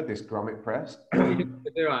main keyword, this Grommet Press.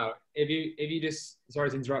 If you just, sorry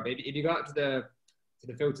to interrupt, if you go up to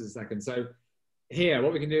the filters a second. So here,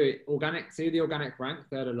 what we can do, see the organic rank,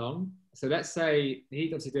 third along. So let's say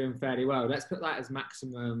he's obviously doing fairly well. Let's put that as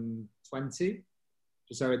maximum 20.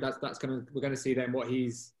 So we're going to see then what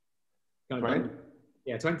he's going to do.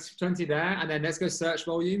 Yeah, 20 there. And then let's go search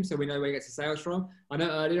volume, so we know where he gets his sales from. I know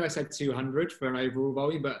earlier I said 200 for an overall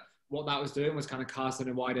volume, but what that was doing was kind of casting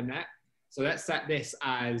a wider net. So let's set this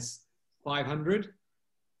as 500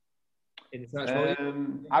 in the search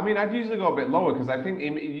volume. I mean, I'd usually go a bit lower, because I think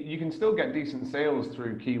you can still get decent sales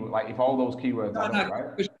through keyword, like if all those keywords are up,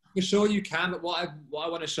 right? For sure you can, but what I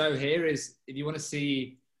want to show here is if you want to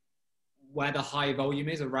see where the high volume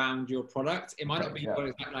is around your product, it might not be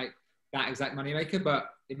like that exact money maker, but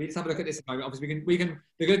if we just have a look at this at the moment, obviously we can.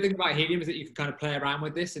 The good thing about Helium is that you can kind of play around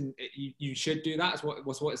with this, and you should do that. It's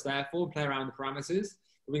what it's there for. Play around with the parameters.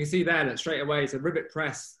 But we can see there that straight away it's a Rivet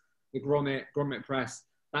Press, the Grommet Press.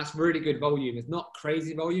 That's really good volume. It's not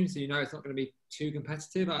crazy volume, so you know it's not going to be too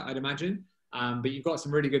competitive, I'd imagine. But you've got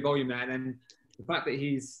some really good volume there, and then the fact that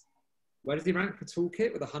where does he rank for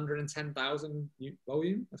Toolkit with 110,000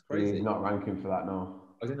 volume? That's crazy. He's not ranking for that, no.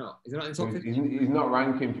 Oh, is it not? Is it not in top 50? He's not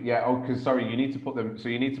ranking. Because sorry, you need to put them. So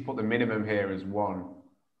you need to put the minimum here as 1.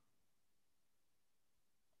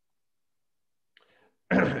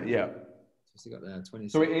 Yeah. So you got there 20.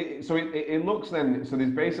 So it looks then. So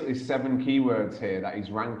there's basically 7 keywords here that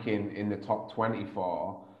he's ranking in the top 20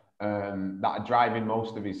 for, that are driving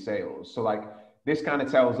most of his sales. So like this kind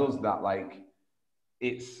of tells us that like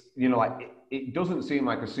it's, you know, like it doesn't seem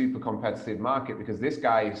like a super competitive market, because this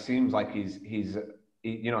guy seems like he's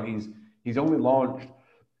only launched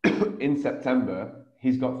in September.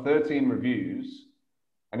 He's got 13 reviews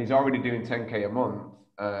and he's already doing 10K a month.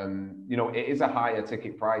 You know, it is a higher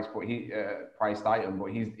ticket price, but priced item, but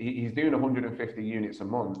he's doing 150 units a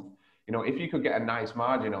month. You know, if you could get a nice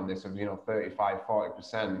margin on this of, you know,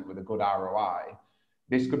 35-40% with a good ROI,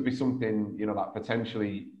 this could be something, you know, that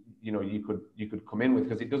potentially, you know, you could come in with,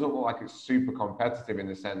 because it doesn't look like it's super competitive in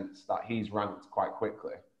the sense that he's ranked quite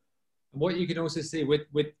quickly. What you can also see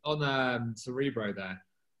with on Cerebro there,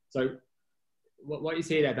 so what you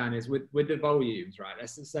see there, Dan, is with the volumes, right?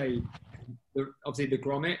 Let's just say, obviously the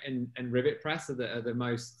grommet and rivet press are the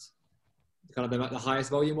most kind of the highest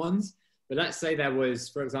volume ones. But let's say there was,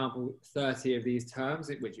 for example, 30 of these terms,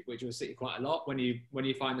 which will see quite a lot when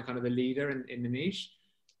you find the kind of the leader in the niche.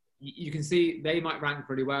 You can see they might rank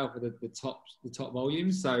pretty well for the top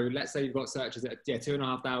volumes. So let's say you've got searches at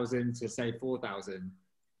 2,500 to say 4,000.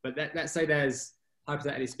 But let's say there's,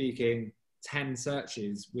 hypothetically speaking, 10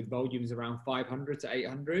 searches with volumes around 500 to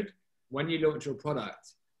 800. When you launch your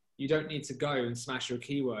product, you don't need to go and smash your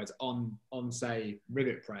keywords on say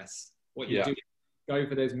rivet press. What you do, go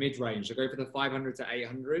for those mid-range. So go for the 500 to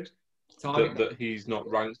 800. That he's not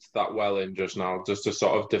ranked that well in just now, just to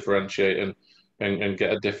sort of differentiate and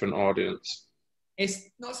get a different audience. It's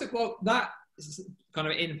not so well, that is kind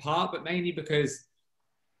of in part, but mainly because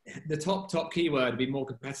the top keyword would be more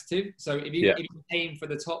competitive. So if you aim for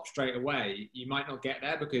the top straight away, you might not get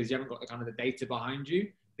there because you haven't got the kind of the data behind you.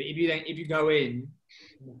 But if you go in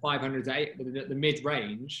 500 to 8, the mid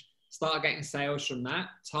range, start getting sales from that,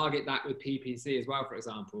 target that with PPC as well, for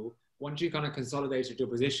example. Once you kind of consolidated your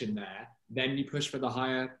position there, then you push for the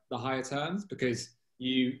higher terms, because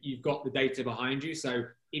you've got the data behind you. So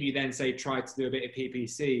if you then say try to do a bit of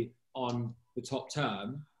PPC on the top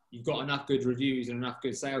term, you've got enough good reviews and enough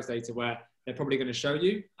good sales data where they're probably going to show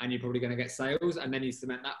you, and you're probably going to get sales, and then you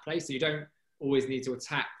cement that place. So you don't always need to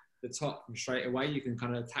attack the top from straight away. You can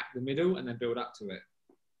kind of attack the middle and then build up to it.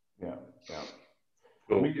 Yeah.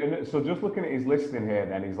 Cool. So just looking at his listing here,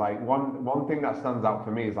 then, is like one thing that stands out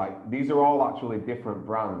for me is like these are all actually different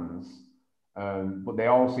brands, but they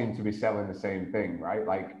all seem to be selling the same thing, right?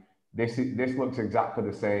 Like this looks exactly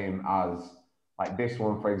the same as like this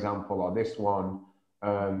one, for example, or this one.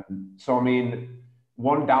 So I mean,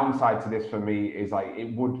 one downside to this for me is like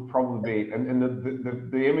it would probably be, and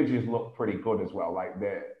the images look pretty good as well. Like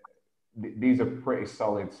these are pretty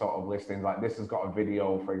solid sort of listings. Like this has got a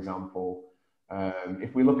video, for example.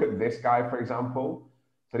 If we look at this guy, for example,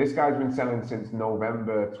 so this guy's been selling since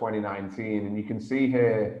November 2019, and you can see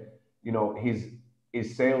here, you know,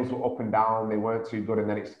 his sales were up and down. They weren't too good, and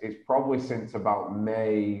then it's probably since about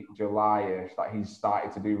May, July-ish that he's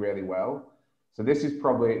started to do really well. So this is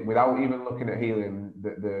probably, without even looking at Helium,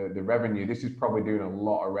 the revenue, this is probably doing a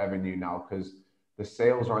lot of revenue now, because the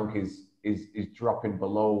sales rank is dropping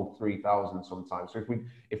below 3,000 sometimes. So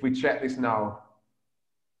if we check this now,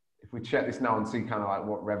 and see kind of like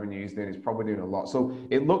what revenue he's doing, it's probably doing a lot. So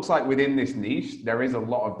it looks like within this niche, there is a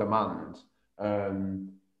lot of demand.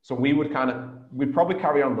 So we'd probably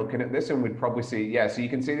carry on looking at this, and we'd probably see, so you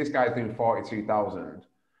can see this guy's doing 42,000.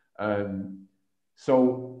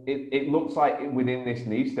 So it looks like within this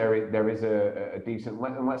niche, there is a decent,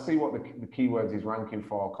 and let's see what the keywords he's ranking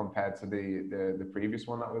for compared to the previous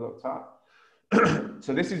one that we looked at.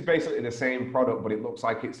 So this is basically the same product, but it looks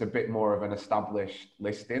like it's a bit more of an established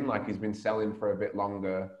listing, like he's been selling for a bit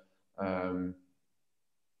longer.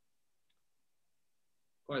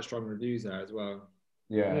 Quite strong reviews there as well.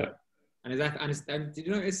 Yeah. And did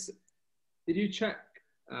you notice? Did you check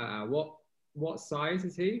what size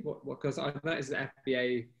is he? Because I noticed the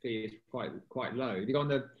FBA fee is quite low. If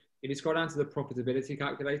you scroll down to the profitability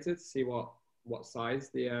calculator to see what size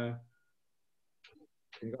the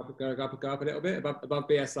can you go up a little bit above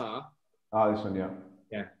BSR. Oh, this one, yeah.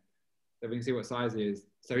 Yeah. So we can see what size he is.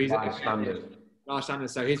 So he's large standard. Large standard.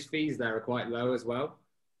 So his fees there are quite low as well.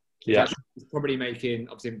 Yeah. He's probably making,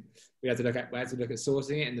 obviously we had to look at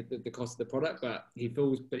sourcing it and the cost of the product, but he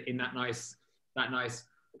falls in that nice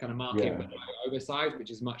kind of market, but oversized,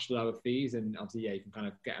 which is much lower fees, and obviously you can kind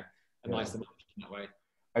of get a nice amount that way.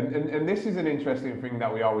 And this is an interesting thing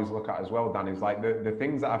that we always look at as well, Dan, is like the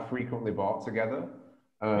things that are frequently bought together.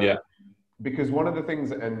 Because one of the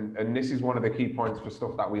things, and this is one of the key points for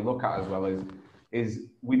stuff that we look at as well, is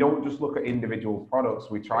we don't just look at individual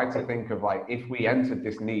products. We try to think of like, if we entered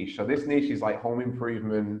this niche, so this niche is like home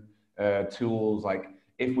improvement tools, like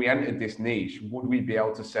if we entered this niche, would we be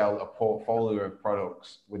able to sell a portfolio of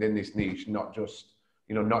products within this niche, not just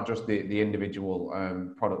the individual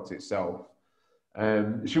product itself?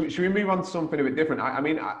 Should we move on to something a bit different? I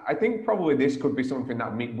mean, I think probably this could be something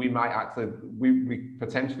that we might actually, we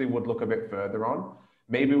potentially would look a bit further on.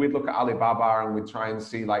 Maybe we'd look at Alibaba and we'd try and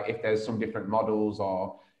see like if there's some different models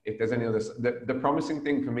or if there's any other. The promising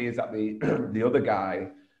thing for me is that the other guy,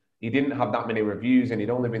 he didn't have that many reviews and he'd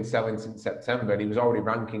only been selling since September and he was already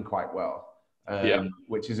ranking quite well,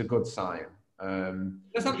 which is a good sign.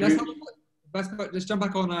 Let's jump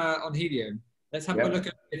back on Helium. Let's have a look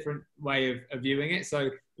at a different way of viewing it. So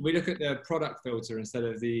we look at the product filter instead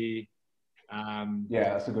of the.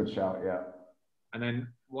 Yeah, that's a good shout. Yeah. And then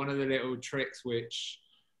one of the little tricks which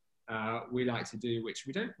we like to do, which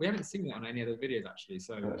we haven't seen that on any other videos actually.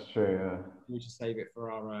 So that's true. Yeah. We should save it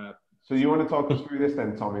for our. So you want to talk us through this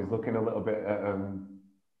then, Tom? He's looking a little bit at.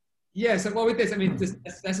 Yeah. So with this, I mean,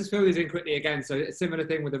 let's just fill these in quickly again. So it's a similar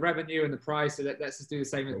thing with the revenue and the price. So let's just do the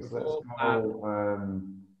same as before.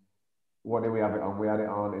 What do we have it on? We had it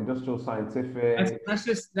on Industrial Scientific. Let's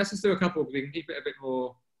just do a couple. We can keep it a bit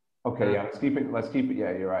more. Okay, yeah. Let's keep it.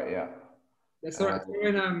 Yeah, you're right. Yeah. Let's throw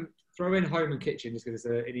in home and kitchen just because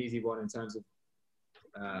it's an easy one in terms of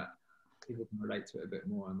people can relate to it a bit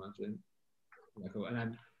more, I imagine. Yeah, cool. And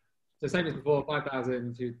then the same as before,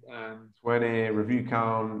 5,000 to 20 review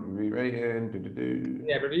count, review rating.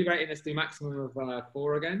 Yeah, review rating. Let's do maximum of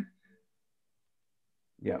 4 again.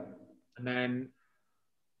 Yeah. And then.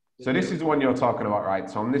 So this is the one you're talking about, right,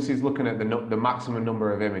 Tom? This is looking at the maximum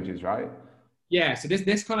number of images, right? Yeah. So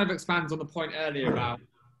this kind of expands on the point earlier about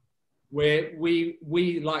where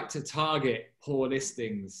we like to target poor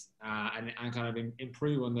listings and kind of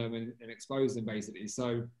improve on them and expose them basically.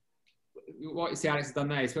 So what you see Alex has done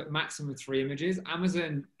there is put maximum 3 images.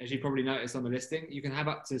 Amazon, as you probably noticed on the listing, you can have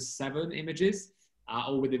up to 7 images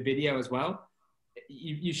or with a video as well.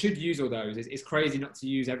 You should use all those. It's crazy not to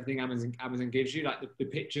use everything Amazon gives you. Like the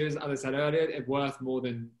pictures, as I said earlier, are worth more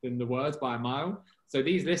than the words by a mile. So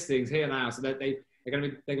these listings here now, so that they're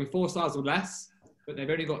going to be 4 stars or less, but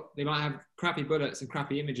they might have crappy bullets and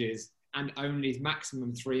crappy images and only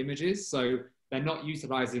maximum 3 images. So they're not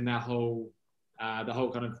utilizing their whole the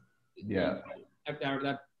whole kind of their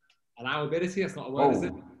allowability. That's not a word, is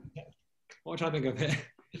it? What am I trying to think of here?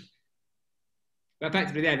 But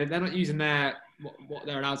effectively, they're not using what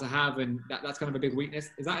they're allowed to have, and that's kind of a big weakness.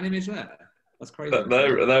 Is that an image there? That's crazy.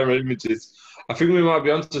 They're images. I think we might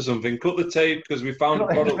be onto something. Cut the tape because we found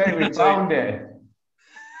product. We found it.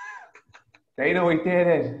 Dana, we did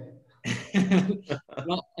it.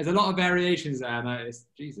 There's a lot of variations there. I noticed.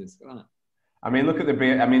 Jesus, look at that. I mean, look at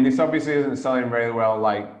I mean, this obviously isn't selling very well,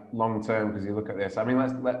 like long term, because you look at this. I mean,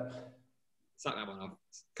 let's sack that one off.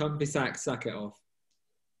 Comfy sack it off.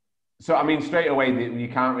 So, I mean, straight away, you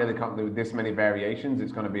can't really come with this many variations.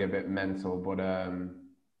 It's going to be a bit mental, but...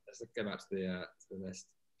 Let's go back to the list.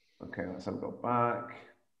 Okay, let's have a go back.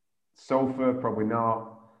 Sofa, probably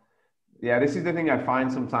not. Yeah, this is the thing I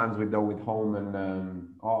find sometimes with home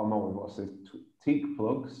and automotive. What's this? Teak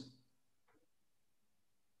plugs.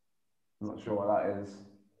 I'm not sure what that is.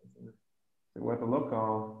 Is it worth a look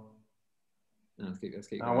or? No, let's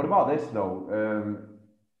keep now, what about this though?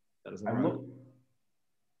 That doesn't work.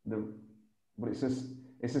 But it's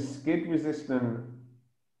a skid resistant.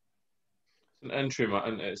 It's an entry mat,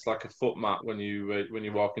 and it's like a foot mat when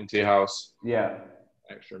you walk into your house. Yeah.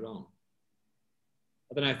 Extra long.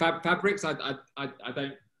 I don't know. Fabrics, I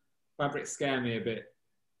don't. Fabrics scare me a bit.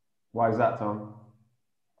 Why is that, Tom?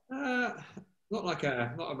 Not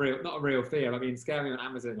a real fear. I mean, scare me on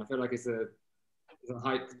Amazon. I feel like it's a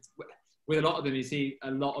hype. With a lot of them, you see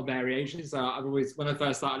a lot of variations. So I've always, when I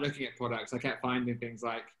first started looking at products, I kept finding things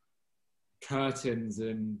like curtains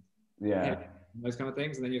and those kind of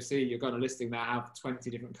things. And then you'll see you've got a listing that have 20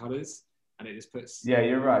 different colors, and it just puts. Yeah,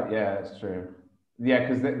 you're right. Yeah, that's true. Yeah,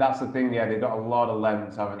 because that's the thing. Yeah, they've got a lot of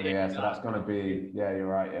lengths, haven't they? Yeah, so that's going to be. Yeah, you're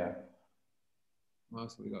right. Yeah. What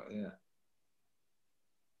else have we got here?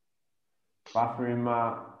 Bathroom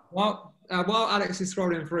mat. While Alex is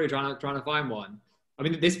scrolling through trying to find one. I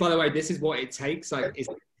mean, this, by the way, this is what it takes. Like, it's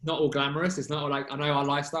not all glamorous. It's not all like, I know our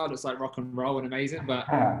lifestyle looks like rock and roll and amazing, but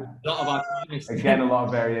a lot of our time is again a lot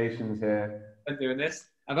of variations here. Doing this.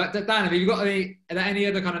 But Dan, have you got are there any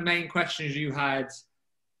other kind of main questions you had,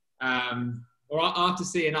 or after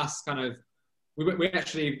seeing us kind of? We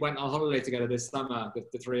actually went on holiday together this summer.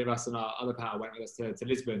 The 3 of us and our other pal went with us to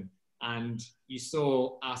Lisbon, and you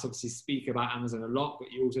saw us obviously speak about Amazon a lot,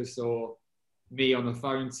 but you also saw me on the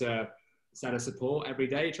phone to seller support every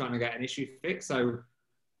day trying to get an issue fixed. So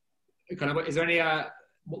kind of, is there any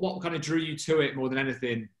what kind of drew you to it more than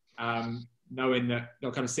anything, knowing that,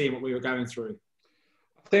 kind of seeing what we were going through?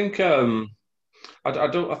 I think I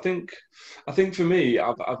don't. I think for me,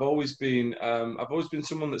 I've always been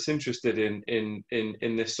someone that's interested in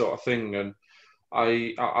this sort of thing, and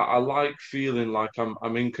I like feeling like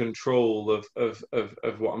I'm in control of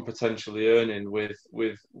what I'm potentially earning with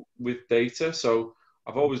data. So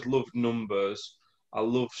I've always loved numbers. I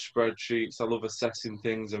love spreadsheets. I love assessing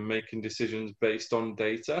things and making decisions based on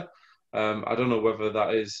data. I don't know whether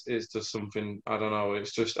that is just something. I don't know.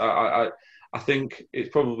 It's just I think it's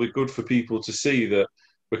probably good for people to see that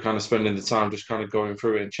we're kind of spending the time just kind of going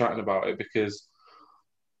through it and chatting about it, because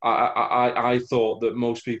I thought that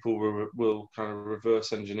most people will kind of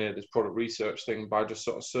reverse engineer this product research thing by just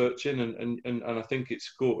sort of searching, and I think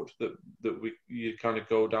it's good that you kind of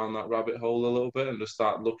go down that rabbit hole a little bit and just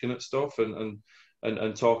start looking at stuff and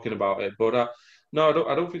talking about it. But no,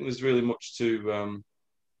 I don't think there's really much to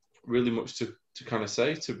kind of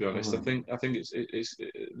say, to be honest. I think it's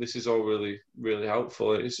this is all really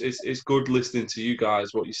helpful. It's good listening to you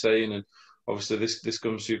guys, what you're saying, and obviously this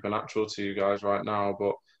comes supernatural to you guys right now,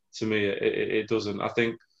 but to me it doesn't. I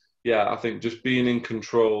think just being in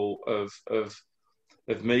control of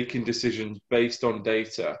making decisions based on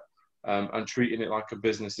data, and treating it like a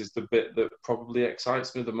business is the bit that probably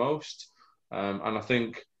excites me the most. And I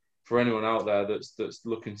think for anyone out there that's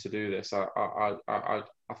looking to do this, I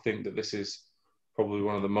think that this is probably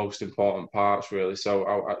one of the most important parts, really. So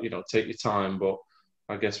take your time, but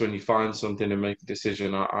I guess when you find something and make a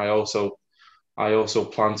decision, I also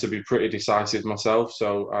plan to be pretty decisive myself.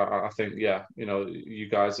 So I think, you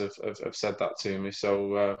guys have said that to me.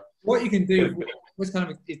 So what you can do, what's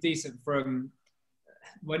kind of is decent from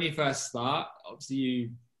when you first start.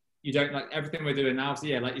 Obviously, you don't, like everything we're doing now. So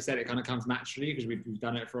yeah, like you said, it kind of comes naturally because we've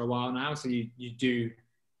done it for a while now. So you do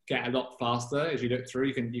get a lot faster as you look through.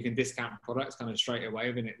 You can discount products kind of straight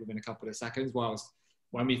away within a couple of seconds. Whilst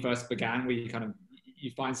when we first began, you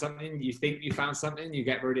find something, you think you found something, you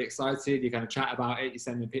get really excited, you kind of chat about it, you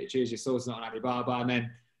send them pictures, you're sourcing it on Alibaba, and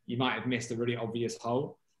then you might have missed a really obvious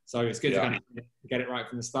hole. So it's good to kind of get it right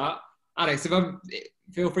from the start. Alex,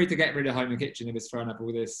 feel free to get rid of Home and Kitchen if it's throwing up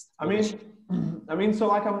all this. I mean, so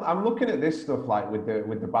like I'm looking at this stuff like with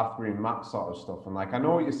the bathroom mat sort of stuff, and like I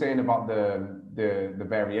know what you're saying about the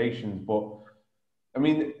variations, but I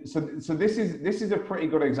mean, so this is a pretty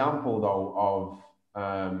good example though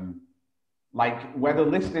of like where the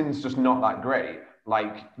listing's just not that great.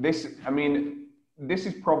 Like this, I mean, this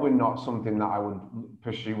is probably not something that I would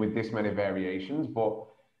pursue with this many variations, but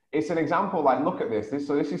it's an example. Like, look at this.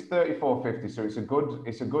 So this is $34.50. So it's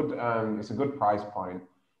a good price point.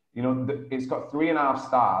 You know, it's got 3.5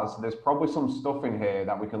 stars. There's probably some stuff in here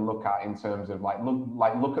that we can look at in terms of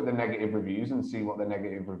look at the negative reviews and see what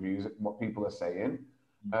people are saying.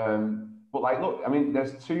 But like, look, I mean,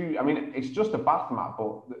 it's just a bath mat,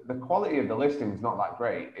 but the quality of the listing is not that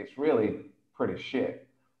great. It's really pretty shit.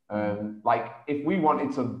 Like if we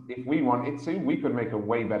wanted to, we could make a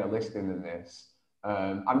way better listing than this.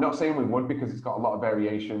 I'm not saying we would, because it's got a lot of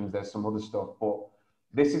variations. There's some other stuff, but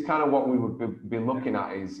this is kind of what we would be looking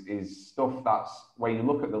at is stuff that's where you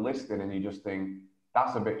look at the listing and you just think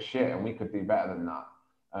that's a bit shit and we could do better than that.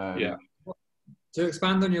 To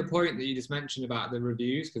expand on your point that you just mentioned about the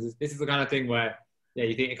reviews, because this is the kind of thing where,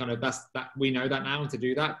 you think it kind of that we know that now and to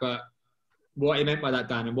do that. But what you meant by that,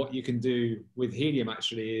 Dan, and what you can do with Helium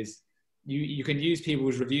actually is you can use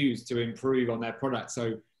people's reviews to improve on their product.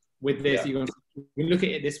 So with this, you can look at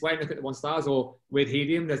it this way, look at the 1 stars, or with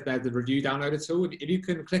Helium, there's the review downloader tool. If you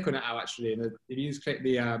can click on it out actually, and if you just click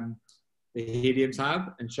the Helium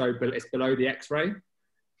tab and show it's below the X-ray.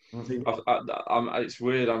 It's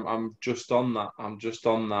weird. I'm just on that.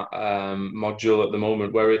 Module at the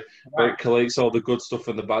moment where it collates all the good stuff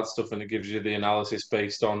and the bad stuff, and it gives you the analysis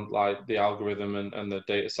based on like the algorithm and the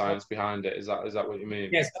data science behind it. Is that what you mean?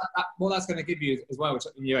 Yes. What that's going to give you as well. Which,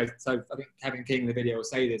 so I think Kevin King in the video will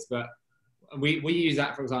say this, but we use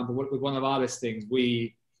that, for example, with one of our listings.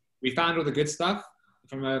 We found all the good stuff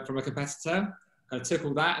from a competitor. Kind of took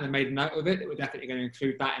all that and then made a note of it. We're definitely going to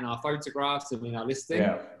include that in our photographs and in our listing.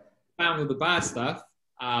 Yeah. Found all the bad stuff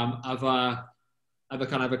of a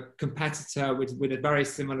kind of a competitor with a very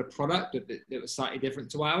similar product that was slightly different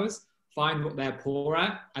to ours. Find what they're poor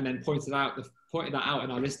at, and then pointed that out in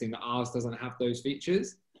our listing that ours doesn't have those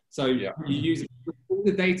features. So you use all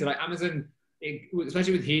the data, like Amazon,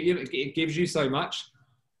 especially with Helium, it gives you so much.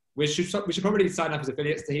 We should probably sign up as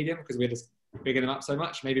affiliates to Helium because we're just bigging them up so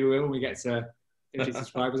much. Maybe we will when we get to 50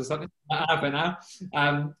 subscribers or something for now.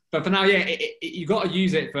 But for now, you got to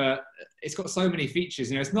use it for. It's got so many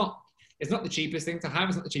features. It's not the cheapest thing to have.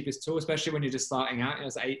 It's not the cheapest tool, especially when you're just starting out.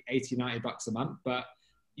 It's $80-$90 a month. But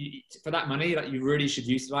for that money, like, you really should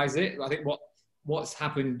utilize it. I think what what's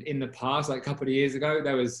happened in the past, like a couple of years ago,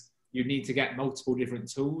 you need to get multiple different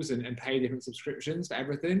tools and pay different subscriptions for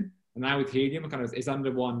everything. And now with Helium, it's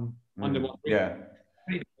under one roof. Yeah.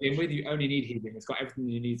 With you only need Helium. It's got everything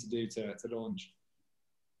you need to do to launch.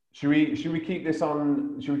 Should we keep this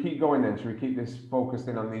on? Should we keep going then? Should we keep this focused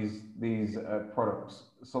in on these products?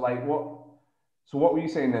 So like what were you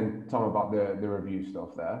saying then, Tom, about the review stuff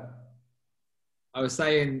there? I was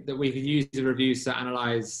saying that we could use the reviews to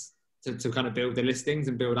analyze, to kind of build the listings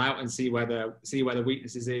and build out and see where the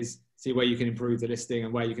weaknesses is, see where you can improve the listing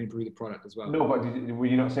and where you can improve the product as well. No, but were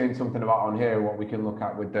you not saying something about on here what we can look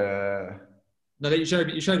at with the? No, that you showed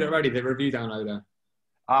it already. The review downloader.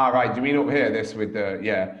 Ah, right. Do you mean up here? This with the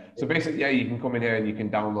So basically, yeah, you can come in here and you can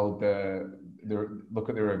download the look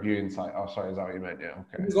at the reviewing site. Oh, sorry, is that what you meant? Yeah,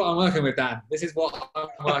 okay. This is what I'm working with, Dan. This is what I'm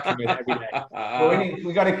working with every day. Well,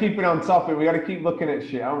 we got to keep it on top, and we got to keep looking at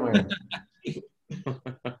shit, haven't we?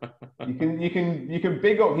 You can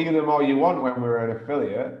big up Helium all you want when we're an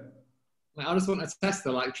affiliate. I just want a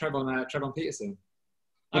tester like Trevon Peterson.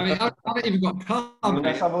 I mean, I haven't even got calm.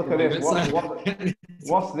 Let's have a look at this.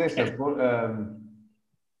 What's this?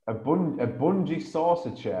 A bungee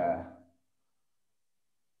saucer chair.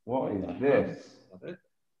 What is this?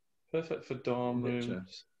 Perfect for dorm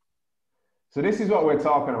rooms. So this is what we're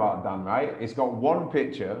talking about, Dan, right? It's got one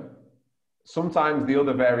picture. Sometimes the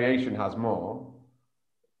other variation has more,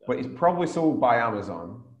 but it's probably sold by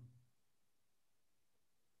Amazon.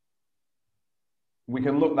 We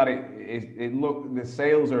can look that the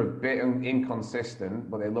sales are a bit inconsistent,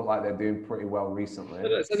 but they look like they're doing pretty well recently.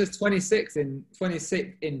 So there's 26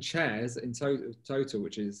 in chairs in total,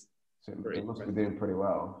 which is it must be doing pretty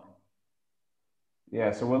well.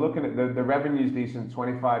 Yeah, so we're looking at the revenue's decent,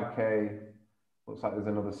 25K. Looks like there's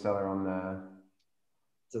another seller on there.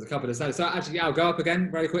 So there's a couple of sellers. So actually, I'll go up again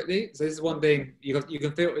very quickly. So this is one thing, you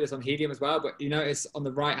can filter this on Helium as well, but you notice on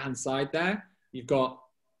the right-hand side there, you've got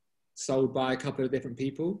sold by a couple of different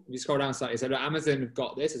people. If you scroll down slightly, so Amazon have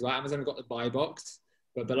got this as well. Amazon have got the buy box,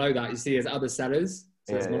 but below that, you see there's other sellers.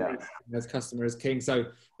 So there's customer as king. So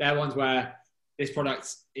they're ones where this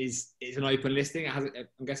product is an open listing. I'm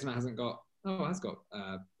guessing it hasn't got. Oh, it has got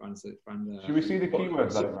brand. Should we see the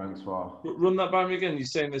keywords that it ranks for? Run that by me again. You're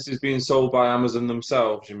saying this is being sold by Amazon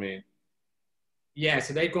themselves, you mean? Yeah,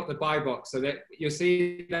 so they've got the buy box. So that you'll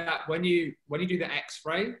see that when you do the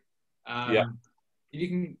X-ray, you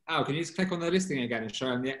can you just click on the listing again and show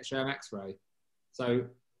them X-ray. So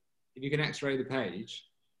if you can X-ray the page,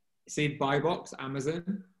 see buy box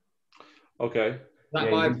Amazon. You Okay.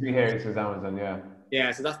 can see here it says Amazon. Yeah.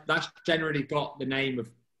 Yeah, so that's generally got the name of.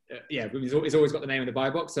 It's always got the name of the buy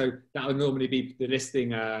box, so that would normally be the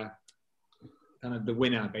listing, kind of the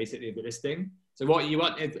winner, basically, of the listing. So what you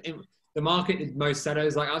want, the market that most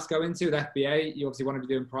sellers like us go into, with FBA, you obviously want to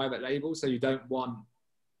be doing private labels, so you don't want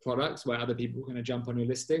products where other people are going to jump on your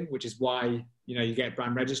listing, which is why, you get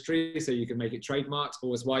brand registry, so you can make it trademarked,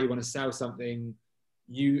 or it's why you want to sell something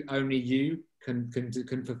only you can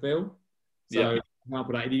fulfill. So, for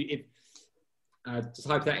example, if just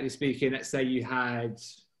hypothetically speaking, let's say you had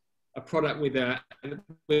a product with an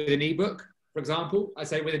ebook, for example. I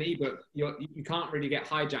say with an ebook, you can't really get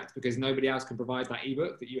hijacked because nobody else can provide that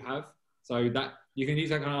ebook that you have. So that you can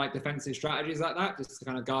use that kind of like defensive strategies like that, just to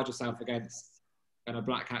kind of guard yourself against kind of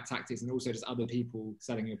black hat tactics and also just other people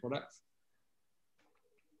selling your products.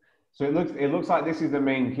 So it looks like this is the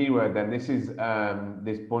main keyword. Then this is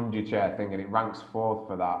this bungee chair thing, and it ranks 4th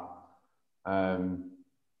for that.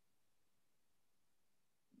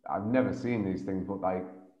 I've never seen these things, but like.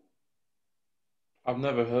 I've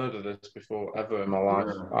never heard of this before ever in my life.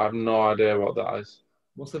 I have no idea what that is.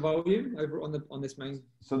 What's the volume over on this main?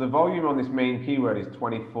 So the volume on this main keyword is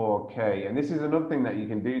 24K. And this is another thing that you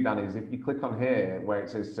can do, Dan, is if you click on here where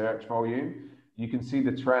it says search volume, you can see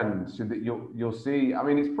the trend so that you'll see, I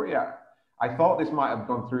mean, it's pretty, I thought this might have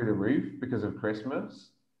gone through the roof because of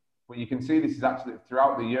Christmas, but you can see this is actually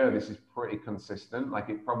throughout the year, this is pretty consistent. Like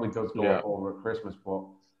it probably does go up over at Christmas, but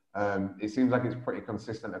it seems like it's pretty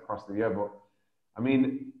consistent across the year. But I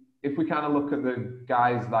mean, if we kind of look at the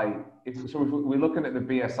guys like, if we're looking at the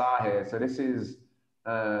BSR here, so this is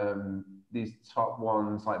these top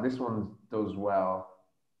ones, like this one does well.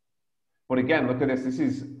 But again, look at this, this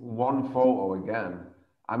is one photo again.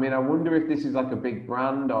 I mean, I wonder if this is like a big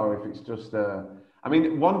brand or if it's just a, I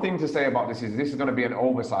mean, one thing to say about this is going to be an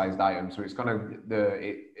oversized item. So it's going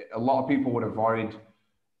to, a lot of people would avoid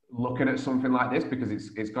looking at something like this because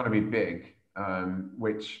it's going to be big,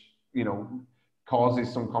 which,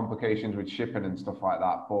 causes some complications with shipping and stuff like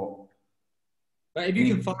that. But if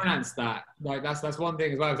you can finance that, like that's one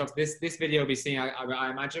thing as well. This video will be seen, I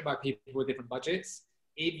imagine, by people with different budgets.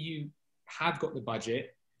 If you have got the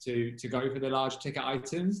budget to go for the large ticket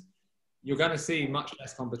items, you're going to see much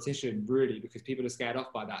less competition, really, because people are scared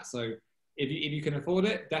off by that. So if you can afford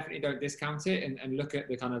it, definitely don't discount it, and look at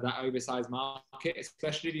the kind of that oversized market,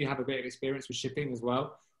 especially if you have a bit of experience with shipping as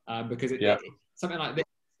well, because something like this,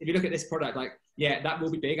 if you look at this product, like, yeah, that will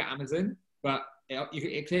be big at Amazon, but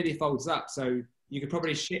it clearly folds up. So you could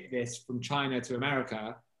probably ship this from China to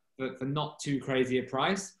America for not too crazy a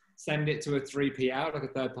price, send it to a 3PL, like a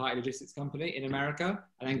third-party logistics company in America,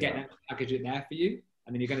 and then get them to package it there for you.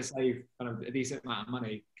 And then you're going to save kind of a decent amount of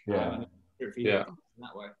money. And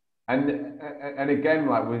that way. And again,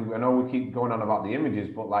 like I know we keep going on about the images,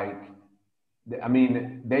 but like, I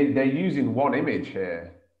mean, they're using one image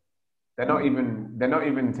here. They're not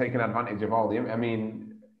even taking advantage of all the. I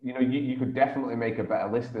mean, you know, you could definitely make a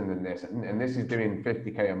better listing than this, and this is doing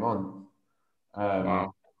 50K a month.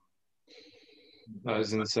 Wow, that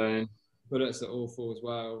is insane. Bullets are awful as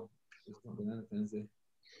well. It's not been anything, is it?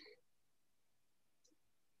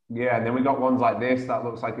 Yeah, and then we got ones like this that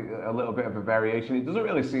looks like a little bit of a variation. It doesn't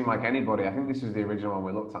really seem like anybody. I think this is the original one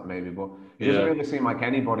we looked at, maybe, but it doesn't really seem like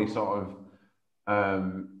anybody sort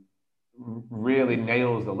of really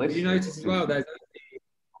nails the list. You notice as well, there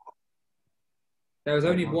was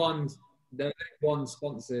only one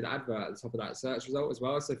sponsored advert at the top of that search result as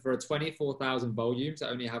well. So for a 24,000 volumes, I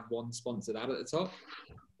only have one sponsored ad at the top.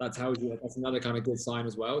 That tells you that's another kind of good sign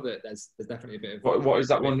as well, that there's definitely a bit of. What is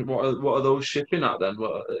that one? What are those shipping at then?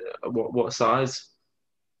 What size?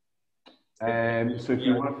 So if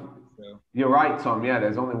you want to, you're right, Tom. Yeah,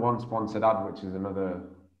 there's only one sponsored ad, which is another.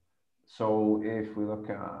 So if we look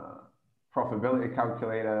at profitability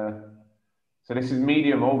calculator, so this is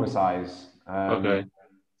medium oversize. Okay.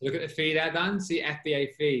 Look at the fee there, Dan. See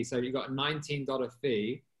FBA fee. So you've got a $19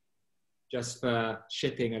 fee just for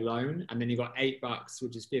shipping alone, and then you've got $8,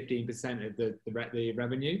 which is 15% of the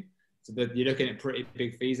revenue. So you're looking at pretty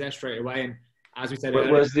big fees there straight away. And as we said,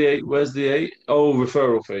 where's the 8? Oh,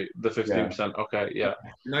 referral fee, the 15%. Yeah. Okay, yeah.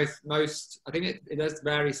 Most I think it does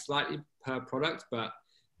vary slightly per product, but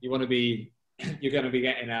you're going to be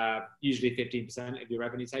getting usually 15% of your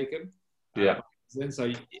revenue taken. Yeah.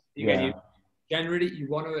 So generally you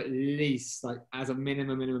want to at least, like, as a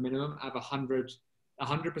minimum have 100%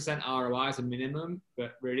 ROI as a minimum,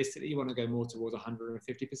 but realistically you want to go more towards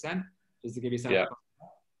 150% just to give yourself. Yeah.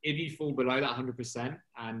 If you fall below that 100%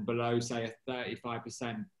 and below, say, a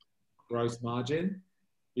 35% gross margin,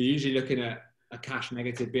 you're usually looking at a cash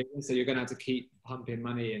negative business. So you're going to have to keep pumping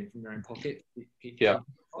money in from your own pocket.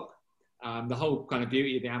 The whole kind of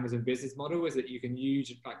beauty of the Amazon business model is that you can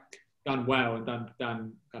use, like, done well and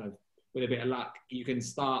done kind of with a bit of luck, you can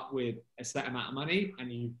start with a set amount of money,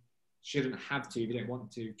 and you shouldn't have to, if you don't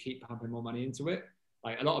want to, keep pumping more money into it.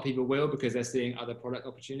 Like, a lot of people will, because they're seeing other product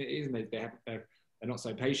opportunities, and they're not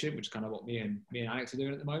so patient, which is kind of what me and Alex are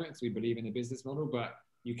doing at the moment, because we believe in the business model. But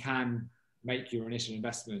you can make your initial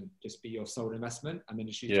investment just be your sole investment, and then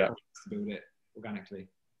just use to build it organically.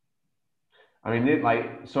 I mean,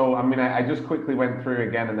 I just quickly went through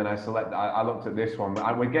again, and then I looked at this one.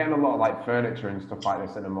 We're getting a lot of, like, furniture and stuff like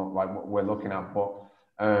this in like what we're looking at. But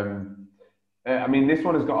I mean, this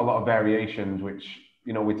one has got a lot of variations, which,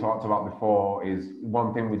 you know, we talked about before, is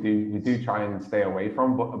one thing we do try and stay away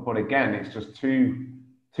from. But again, it's just two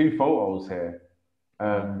photos here.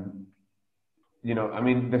 You know, I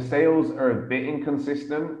mean, the sales are a bit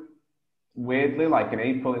inconsistent. Weirdly, like in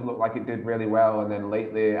April, it looked like it did really well, and then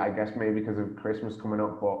lately, I guess maybe because of Christmas coming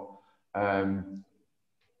up,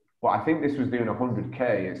 but I think this was doing 100K.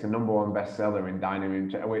 It's the #1 bestseller in dining room,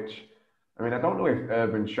 which, I mean, I don't know if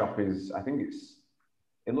Urban Shop is. I think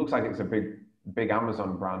it looks like it's a big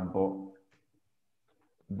Amazon brand, but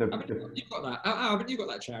you've got that. Haven't you got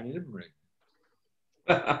that chair in your living room?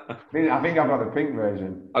 I think I've got the pink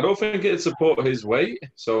version. I don't think it'd support his weight,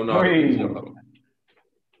 so no.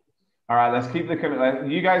 All right, let's keep the.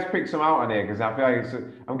 You guys pick some out on here, because I feel like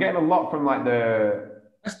I'm getting a lot from, like, the.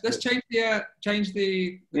 Let's change the.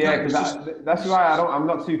 Yeah, because that's why I'm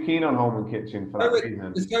not too keen on home and kitchen for that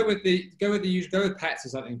reason. Let's go with pets or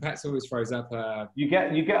something. Pets always throws up. You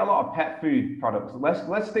get a lot of pet food products.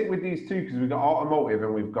 Let's stick with these two, because we've got automotive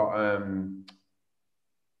and we've got.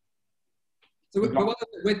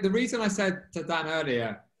 With the reason I said to Dan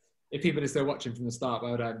earlier, if people are still watching from the start,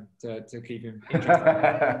 well done to keep him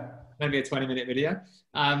interested. Maybe a 20-minute video.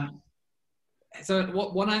 So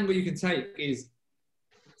one angle you can take is,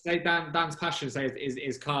 say Dan's passion,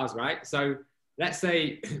 is cars, right? So let's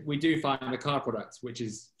say we do find a car product, which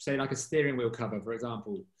is, say, like a steering wheel cover, for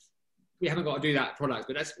example. We haven't got to do that product,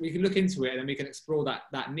 but we can look into it and then we can explore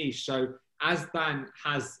that niche. So as Dan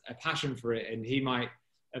has a passion for it, and he might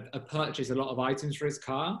have purchased a lot of items for his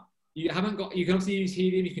car, you haven't got, you can obviously use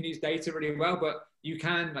helium, you can use data really well, but you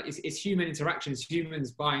can, like, it's human interactions,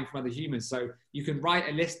 humans buying from other humans. So you can write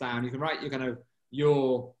a list down, you can write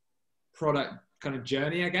your product kind of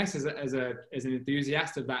journey, I guess, as an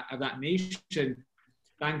enthusiast of that niche. And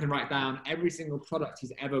Dan can write down every single product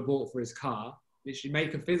he's ever bought for his car, literally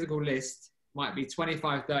make a physical list, might be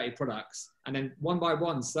 25, 30 products, and then one by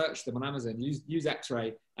one search them on Amazon, use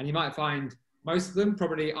X-Ray, and you might find most of them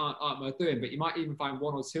probably aren't worth doing, but you might even find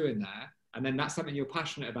one or two in there, and then that's something you're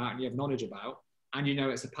passionate about and you have knowledge about, and you know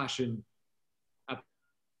it's a passion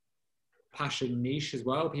niche as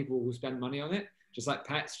well. People will spend money on it, just like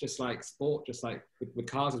pets, just like sport, just like with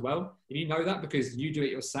cars as well. If you know that because you do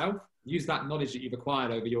it yourself, use that knowledge that you've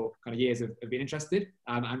acquired over your kind of years of being interested,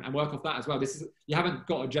 and work off that as well. You haven't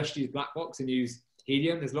got to just use black box and use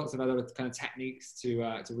helium. There's lots of other kind of techniques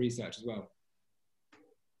to research as well.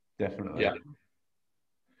 Definitely. Yeah.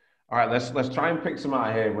 All right, let's try and pick some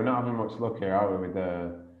out here. We're not having much luck here, are we? With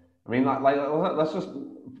the, I mean, like let's just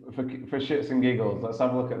for shits and giggles, let's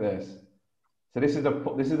have a look at this. So this is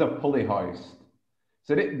a pulley hoist.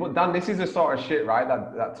 So, but Dan, this is the sort of shit, right,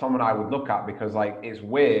 that Tom and I would look at, because like it's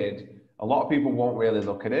weird. A lot of people won't really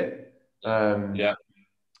look at it. Yeah.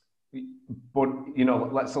 But you know,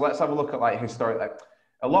 let's have a look at like historic. Like,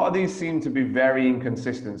 a lot of these seem to be very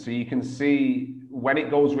inconsistent. So you can see when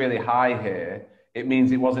it goes really high here, it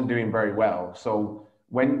means it wasn't doing very well. So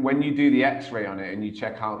when you do the X-ray on it and you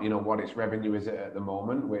check out, you know, what its revenue is at the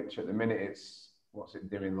moment, which at the minute what's it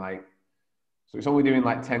doing like? So it's only doing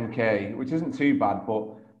like 10K, which isn't too bad, but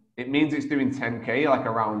it means it's doing 10K like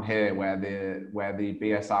around here where the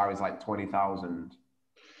BSR is like 20,000.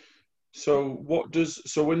 So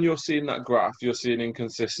when you're seeing that graph, you're seeing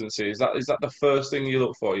inconsistency. Is that the first thing you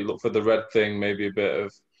look for? You look for the red thing, maybe a bit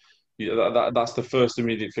of, that's the first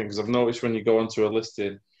immediate thing. Because I've noticed when you go onto a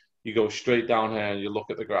listing, you go straight down here and you look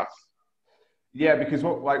at the graph. Yeah, because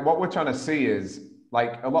what we're trying to see is,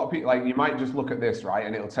 like, a lot of people, like, you might just look at this, right,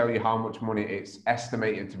 and it'll tell you how much money it's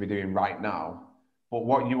estimated to be doing right now. But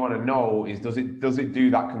what you want to know is, does it do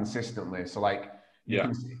that consistently? So like,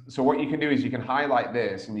 so what you can do is you can highlight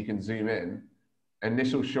this and you can zoom in, and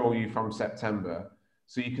this will show you from September.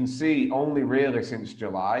 So you can see only really since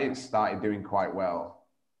July it started doing quite well.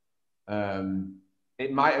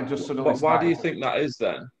 It might have just suddenly. But why do you think that is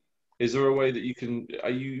then? Is there a way that are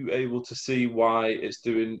you able to see why it's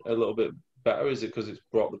doing a little bit better? Is it because it's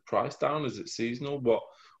brought the price down? Is it seasonal?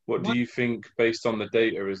 What do you think, based on the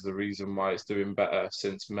data, is the reason why it's doing better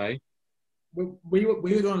since May? We were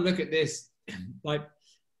going to look at this, like,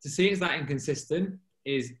 to see it's that inconsistent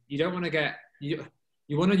is you don't want to get, you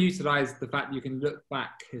want to utilize the fact you can look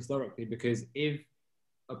back historically, because if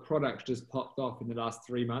a product just popped off in the last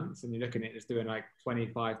 3 months and you're looking at it, it's doing like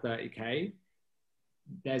 25, 30K,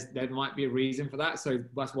 there might be a reason for that. So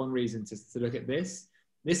that's one reason to look at this.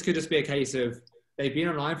 This could just be a case of they've been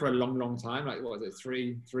online for a long, long time. Like, what was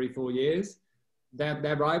it, 4 years?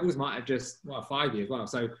 Their rivals might have just, 5 years. Well,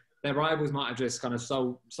 so their rivals might have just kind of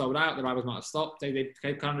sold out. Their rivals might have stopped. They've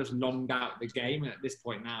kind of just longed out the game. And at this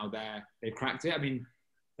point now, they've cracked it. I mean,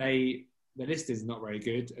 the list is not very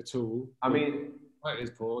good at all. I mean, it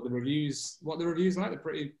is poor. The reviews, what the reviews like? They're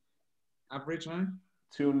pretty average now.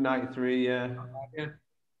 293, yeah. Yeah.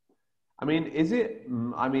 I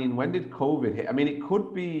mean, when did COVID hit? I mean, it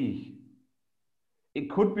could be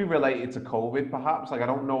related to COVID, perhaps. Like, I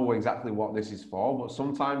don't know exactly what this is for, but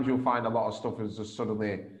sometimes you'll find a lot of stuff is just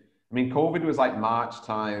suddenly. I mean, COVID was like March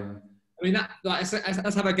time. I mean, let's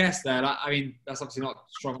have a guess there. I mean, that's obviously not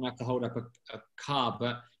strong enough to hold up a car,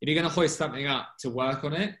 but if you're going to hoist something up to work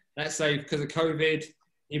on it, let's say because of COVID,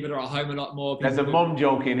 people are at home a lot more. There's a mum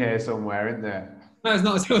joke in here somewhere, isn't there? No, it's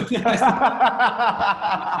not.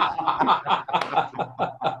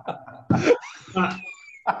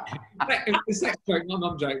 It's a sex joke, not a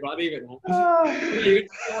mum joke, but I leave it now.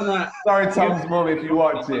 Sorry, Tom's mum, if you're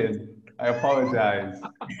watching. I apologise.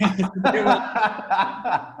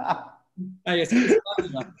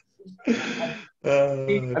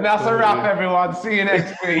 And that's a wrap, everyone. See you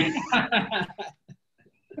next week.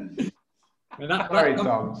 Sorry,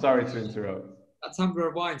 Tom. Sorry to interrupt. That tumbler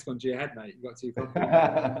of wine's gone to your head, mate. You've got too confident.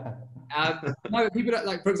 No, people that,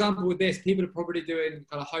 like, for example, with this, people are probably doing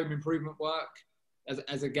kind of home improvement work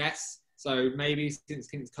as a guess. So maybe since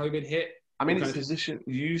COVID hit. I mean, it's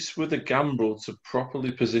used with a gambrel to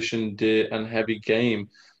properly position deer and heavy game.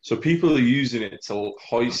 So people are using it to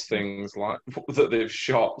hoist things like that they've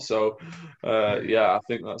shot. So, I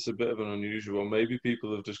think that's a bit of an unusual. Maybe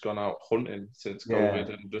people have just gone out hunting since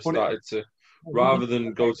COVID and just started to, rather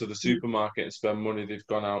than go to the supermarket and spend money, they've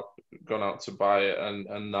gone out to buy it,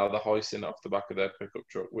 and now they're hoisting it off the back of their pickup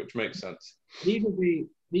truck, which makes sense. These will be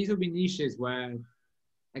these will be niches where,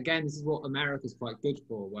 again, this is what America's quite good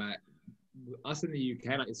for, where us in the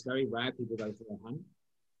UK, like it's very rare people go for a hunt.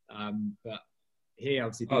 But here,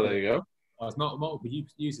 obviously, people, there you go. well, it's not multiple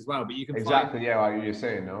use as well, but you can Exactly, find, yeah, like you're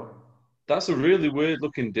saying, no? That's a really weird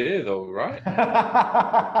looking deer, though, right?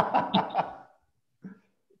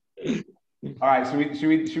 All right,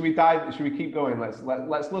 should we dive? Should we keep going?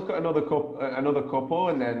 Let's look at another couple,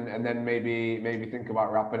 and then maybe think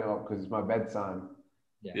about wrapping it up because it's my bedtime.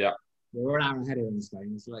 Yeah. We're an hour ahead of this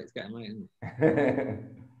game, so it's getting late, isn't it?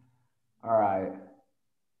 All right.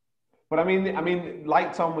 But I mean,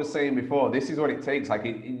 like Tom was saying before, this is what it takes. Like,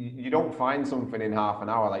 you don't find something in half an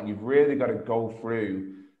hour. Like, you've really got to go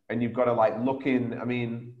through, and you've got to like look in. I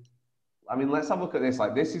mean, let's have a look at this.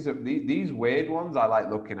 Like, these weird ones I like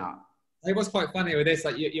looking at. It was quite funny with this.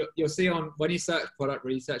 Like, you'll see on when you search product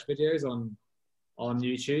research videos on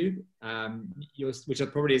YouTube, which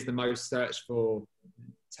probably is the most searched for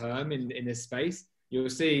term in this space, you'll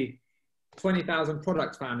see 20,000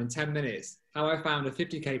 products found in 10 minutes. How I found a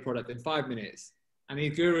 50K product in 5 minutes. And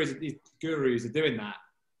these gurus are doing that.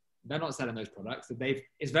 They're not selling those products.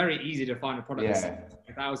 It's very easy to find a product that's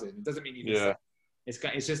 1,000. It doesn't mean you can sell.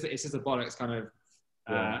 It's just a bollocks kind of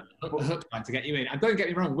hook line to get you in. And don't get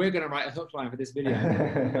me wrong, we're going to write a hook line for this video.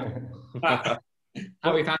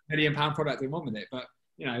 How we found £1 million product in 1 minute, but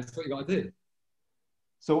it's what you got to do.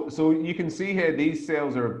 So you can see here, these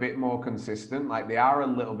sales are a bit more consistent. Like, they are a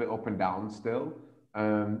little bit up and down still.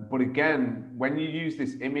 But again, when you use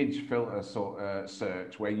this image filter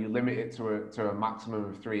search, where you limit it to a maximum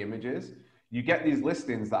of 3 images, you get these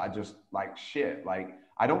listings that are just like shit. Like,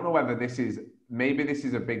 I don't know whether maybe this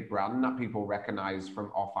is a big brand that people recognize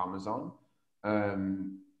from off Amazon,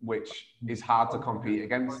 which is hard to compete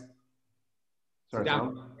against. Sorry,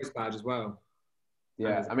 Tom? Badge as well.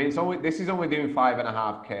 Yeah, I mean, this is only doing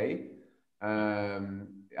 5.5K.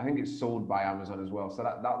 I think it's sold by Amazon as well, so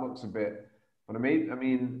that looks a bit. But I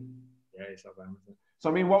mean, yeah, it's sold by Amazon. So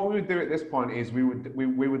I mean, what we would do at this point is we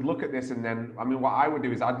would look at this, and then what I would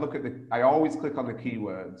do is I always click on the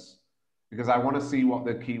keywords because I want to see what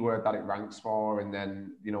the keyword that it ranks for, and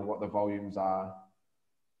then what the volumes are.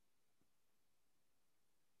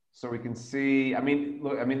 So we can see,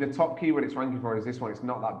 the top keyword it's ranking for is this one. It's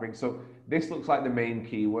not that big. So this looks like the main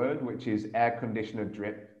keyword, which is air conditioner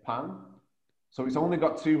drip pan. So it's only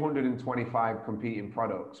got 225 competing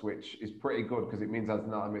products, which is pretty good because it means there's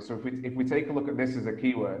not. So if we take a look at this as a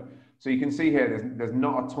keyword, so you can see here, there's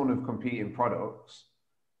not a ton of competing products.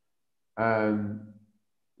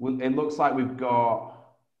 It looks like we've got.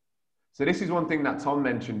 So this is one thing that Tom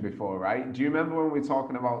mentioned before, right? Do you remember when we were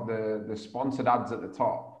talking about the sponsored ads at the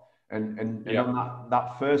top? And on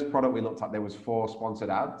that first product we looked at, there was 4 sponsored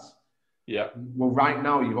ads. Yeah. Well, right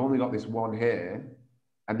now you've only got this one here,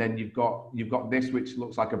 and then you've got this which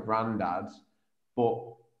looks like a brand ad,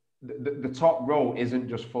 but the top row isn't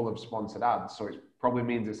just full of sponsored ads, so it probably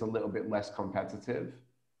means it's a little bit less competitive.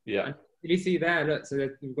 Yeah. And you see there, look, so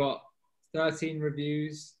we've got 13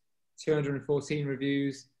 reviews, 214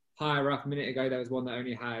 reviews. Higher up a minute ago, there was one that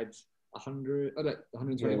only had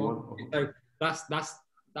 121.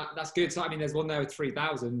 So that's good. So I mean, there's one there with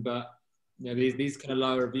 3,000, but these kind of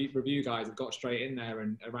lower review guys have got straight in there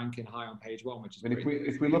and are ranking high on page 1, which is. And if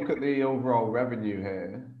we look at the overall revenue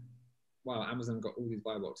here, wow, Amazon got all these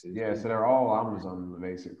buy boxes. Yeah, so they're all Amazon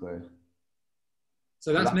basically.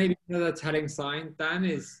 So that's maybe another telling sign, Dan.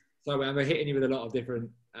 We're hitting you with a lot of different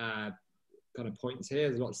kind of points here.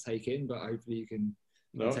 There's a lot to take in, but hopefully you can.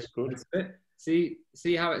 No, it's good.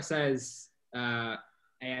 See how it says AMZ,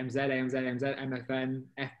 MFN,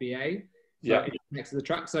 FBA. So next to the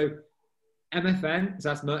track. So MFN, so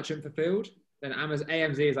that's merchant fulfilled. Then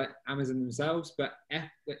AMZ is like Amazon themselves. But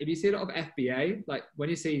if you see a lot of FBA, like when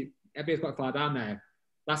you see FBA is quite far down there,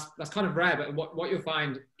 that's kind of rare. But what you'll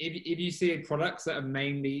find if you see products that are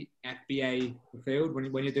mainly FBA fulfilled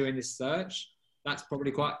when you're doing this search, that's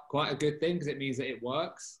probably quite a good thing because it means that it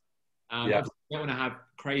works. You don't want to have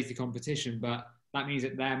crazy competition, but that means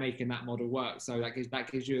that they're making that model work. So that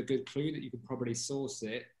gives you a good clue that you can probably source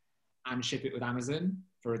it and ship it with Amazon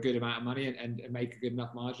for a good amount of money and make a good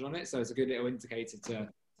enough margin on it. So it's a good little indicator to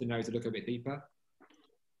know to look a bit deeper.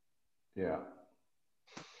 Yeah.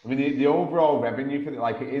 I mean, the overall revenue for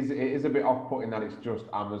it is a bit off-putting that it's just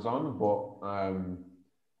Amazon, but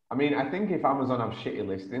I mean, I think if Amazon have shitty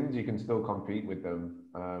listings, you can still compete with them.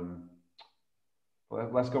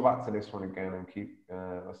 Let's go back to this one again and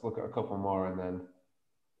let's look at a couple more and then.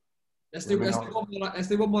 Let's do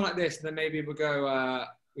one more like this, and then maybe we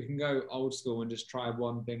can go old school and just try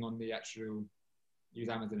one thing on the actual use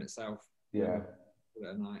Amazon itself. Yeah.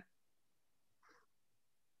 At night.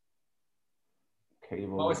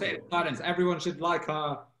 Cable. I would say guidance. Everyone should like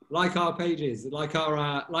our pages, like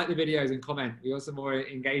the videos and comment. We want some more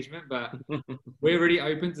engagement, but we're really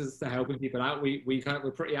open to helping people out.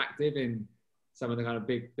 We're pretty active in some of the kind of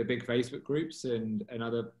big Facebook groups and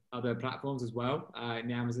other platforms as well in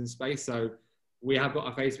the Amazon space. So we have got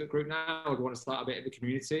a Facebook group now. We want to start a bit of a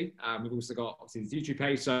community. We've also got obviously this YouTube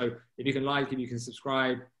page. So if you can like and you can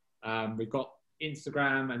subscribe, we've got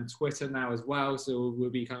Instagram and Twitter now as well. So we'll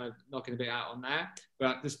be kind of knocking a bit out on there.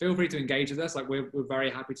 But just feel free to engage with us. Like we're very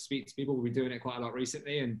happy to speak to people. We've been doing it quite a lot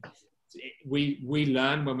recently, and we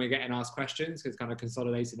learn when we're getting asked questions because kind of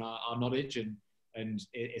consolidating our knowledge and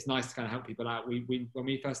it's nice to kind of help people out. When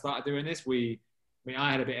we first started doing this, I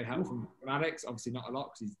had a bit of help from Alex. Obviously not a lot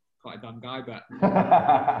because he's quite a dumb guy, but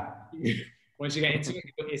once you get into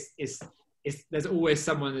it, there's always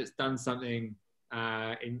someone that's done something.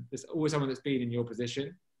 There's always someone that's been in your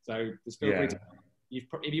position. So just feel free to.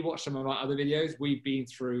 If you watch some of our other videos, we've been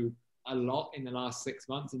through a lot in the last 6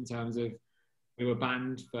 months in terms of we were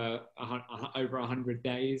banned for over 100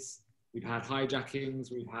 days. We've had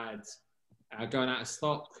hijackings. We've had going out of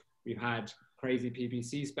stock. We've had crazy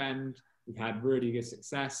PPC spend. We've had really good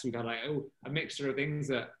success. We've had a mixture of things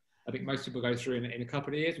that I think most people go through in a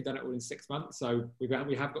couple of years. We've done it all in 6 months. So we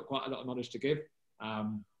have got quite a lot of knowledge to give.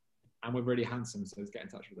 And we're really handsome, so just get in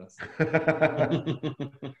touch with us.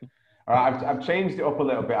 All right, I've changed it up a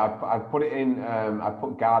little bit. I've put it in. I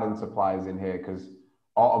put garden supplies in here because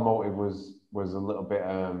automotive was a little bit.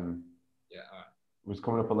 All right. Was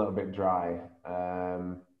coming up a little bit dry.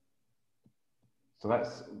 So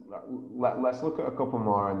let's look at a couple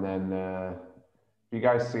more, and then if you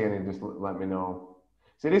guys see any, just let me know.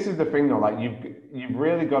 See, this is the thing though. Like you've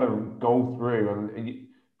really got to go through and.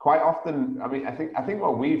 Quite often, I mean, I think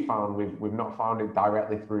what we've found, we've not found it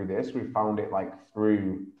directly through this. We've found it like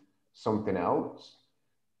through something else.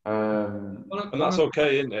 And that's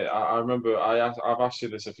okay, isn't it? I remember I've asked you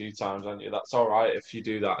this a few times, haven't you? That's all right if you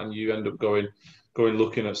do that and you end up going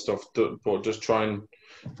looking at stuff, but just try and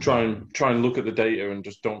look at the data and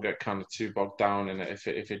just don't get kind of too bogged down in it if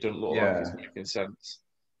it doesn't look like it's making sense.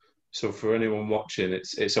 So for anyone watching,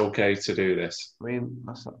 it's okay to do this. I mean,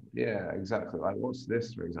 exactly. Like, what's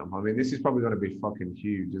this, for example? I mean, this is probably going to be fucking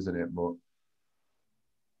huge, isn't it? But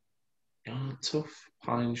tough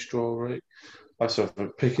pine strawberry. That's sort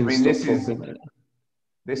of picking. I mean,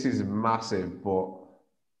 this is massive, but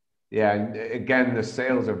yeah, again, the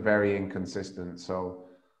sales are very inconsistent. So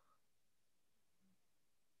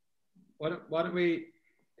why don't we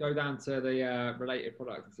go down to the related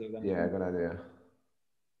products and see if yeah, good idea.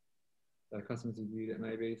 The customers who viewed it,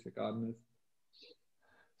 maybe for gardeners.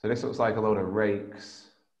 So this looks like a load of rakes.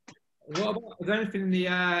 What about, is there anything in the,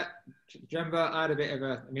 do you remember I had a bit of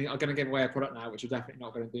a, I mean, I'm going to give away a product now, which we're definitely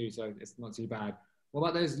not going to do, so it's not too bad. What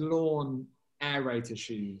about those lawn aerator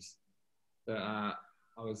shoes that I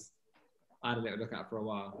had a little look at for a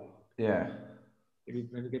while? Yeah. Maybe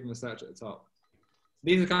give them a search at the top.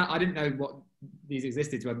 These are kind of, I didn't know what these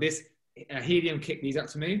existed, but this, Helium kicked these up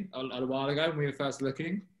to me a while ago when we were first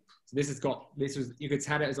looking. So you could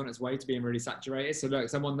tell it was on its way to being really saturated. So look,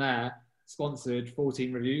 someone there sponsored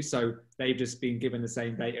 14 reviews. So they've just been given the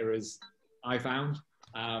same data as I found.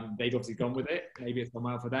 They've obviously gone with it. Maybe it's gone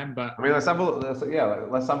well for them, but I mean, let's have a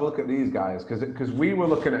look at these guys because we were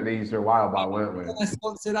looking at these for a while back, weren't we? A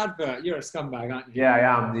sponsored advert. You're a scumbag, aren't you? Yeah,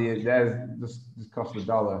 I am. There's just cost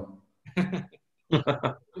 $1.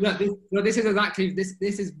 Look, this is exactly this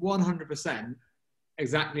is 100%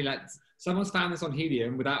 exactly like. Someone's found this on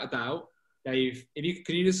Helium without a doubt. Can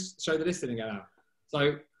you just show the listing again now?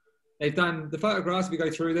 So they've done the photographs. If you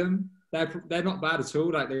go through them, they're not bad at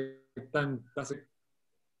all. Like they've done, that's a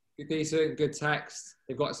decent, good text.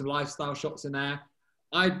 They've got some lifestyle shots in there.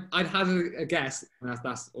 I'd hazard a guess.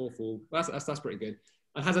 That's awful. That's pretty good.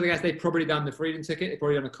 I'd hazard a guess they've probably done the Freedom Ticket. They've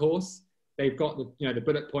probably done a course. They've got the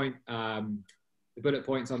bullet point. The bullet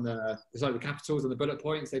points on the capitals on the bullet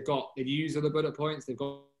points. They've used all the bullet points. They've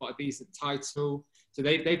got a decent title. So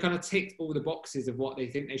they've kind of ticked all the boxes of what they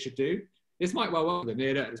think they should do. This might well work for them.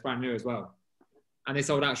 It's brand new as well. And they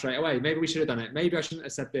sold out straight away. Maybe we should have done it. Maybe I shouldn't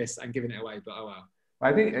have said this and given it away, but oh well.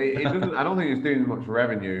 I think it doesn't. I don't think it's doing much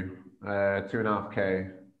revenue.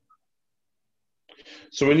 2.5K.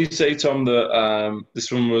 So when you say, Tom, that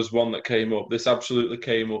this one was one that came up, this absolutely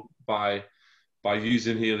came up by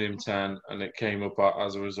using Helium 10, and it came up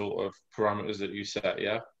as a result of parameters that you set,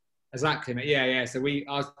 yeah? Exactly, mate. Yeah. So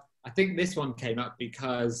I think this one came up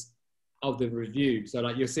because of the review. So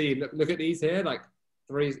like you'll see, look at these here, like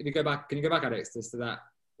three. If you go back, can you go back, Alex, just to that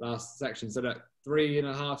last section? So look,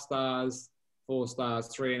 3.5 stars, 4 stars,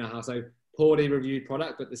 3.5. So poorly reviewed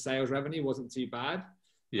product, but the sales revenue wasn't too bad.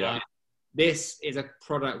 Yeah. this is a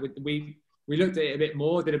product we looked at it a bit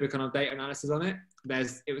more, did a bit kind of data analysis on it.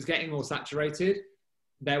 It was getting more saturated.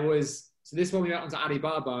 So this one we went onto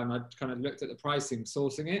Alibaba and I kind of looked at the pricing,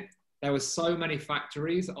 sourcing it. There was so many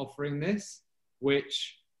factories offering this,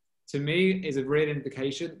 which to me is a real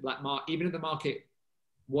indication that even if the market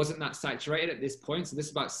wasn't that saturated at this point, so this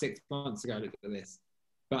is about 6 months ago I looked at this,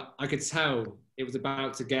 but I could tell it was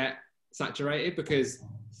about to get saturated because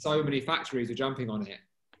so many factories were jumping on it.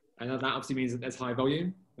 And that obviously means that there's high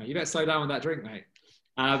volume. Now, you better slow down with that drink, mate.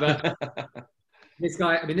 But this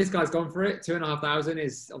guy's gone for it. 2,500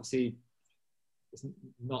 is obviously it's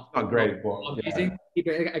not great, but amazing. Yeah.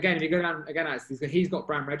 But again, if you go down again, he's got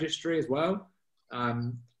brand registry as well.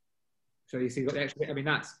 So he's got the extra. I mean,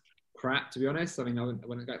 that's crap to be honest. I mean, I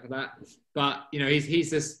wouldn't go for that. But you know,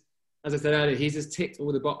 he's just, as I said earlier, he's just ticked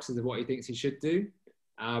all the boxes of what he thinks he should do.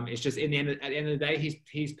 It's just at the end of the day,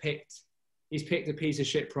 he's picked a piece of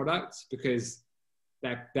shit product because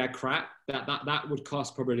they're crap. That would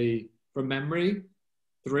cost probably, from memory,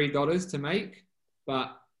 $3 to make.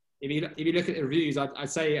 But if you look at the reviews, I'd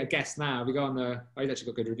say a guess now. If we go on he's actually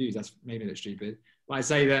got good reviews. That's maybe a bit stupid. But I'd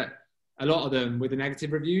say that a lot of them with the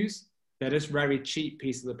negative reviews, they're just very cheap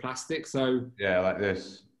pieces of plastic. So yeah, like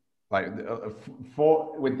this. Like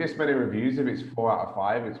with this many reviews, if it's 4 out of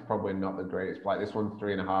 5, it's probably not the greatest. Like this one's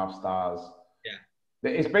 3.5 stars. Yeah,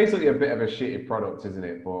 it's basically a bit of a shitty product, isn't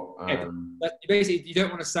it? But basically, you don't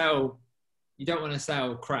want to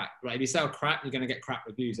sell crap. Right? If you sell crap, you're going to get crap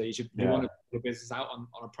reviews. So you want to put your business out on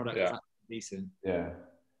a product that's decent. Yeah.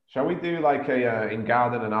 Shall we do like in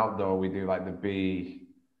garden and outdoor? We do like the bee.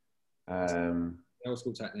 Old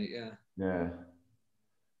school technique. Yeah. Yeah.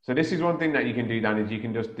 So this is one thing that you can do, Dan, is you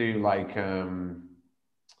can just do like,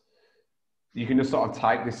 you can just sort of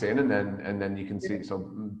type this in and then you can see,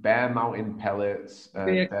 so bear mountain pellets.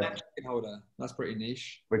 Beer can chicken holder. That's pretty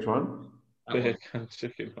niche. Which one? Beer can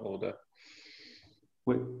chicken holder.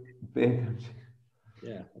 Beer.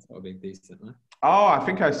 Yeah, that's got to be decent, man. Oh, I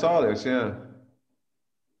think I saw this, yeah.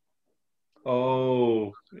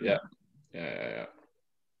 Oh, yeah.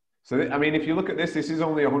 So, I mean, if you look at this is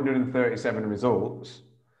only 137 results.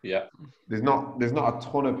 Yeah. There's not a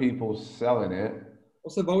ton of people selling it.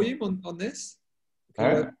 What's the volume on this?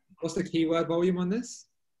 What's the keyword volume on this?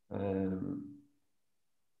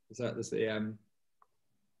 Is that the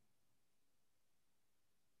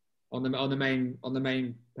on the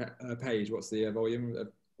main page? What's the volume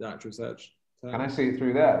of the actual search term? Can I see it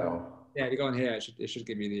through there though? Yeah, if you go on here, it should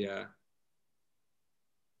give you the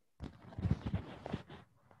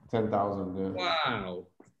 10,000. Yeah. Wow,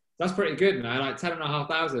 that's pretty good, man. Like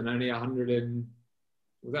 10,500, only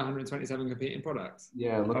 127 competing products.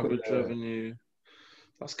 Yeah, look average at the revenue.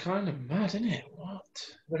 That's kind of mad, isn't it? What?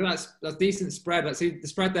 Look at that's decent spread. Let's see the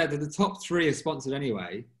spread there. The top 3 are sponsored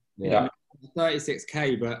anyway. Yeah.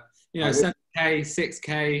 36k, but 7k,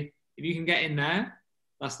 6k. If you can get in there,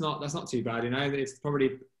 that's not too bad. It's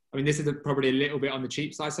probably. I mean, this is probably a little bit on the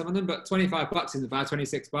cheap side, some of them, but $25 isn't bad.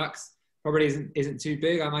 $26 probably isn't too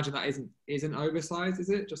big. I imagine that isn't oversized, is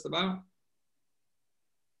it? Just about.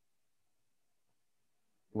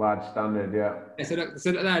 Large standard, yeah. So look,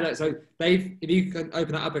 so if you can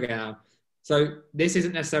open that up again now. So this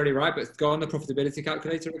isn't necessarily right, but go on the profitability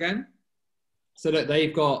calculator again. So that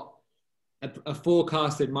they've got a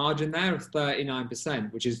forecasted margin there of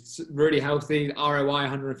 39%, which is really healthy. ROI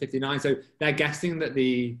 159. So they're guessing that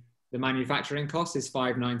the manufacturing cost is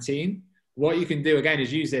 519. What you can do again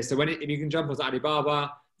is use this. So if you can jump onto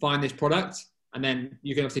Alibaba, find this product, and then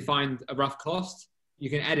you can obviously find a rough cost. You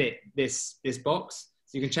can edit this box.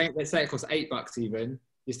 So you can change, let's say it costs $8 even.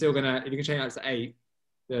 You're still gonna, if you can change that to 8,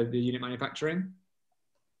 the unit manufacturing.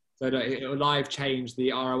 So that it will live change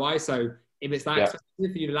the ROI. So if it's that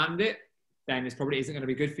expensive for you to land it, then it probably isn't going to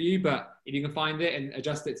be good for you. But if you can find it and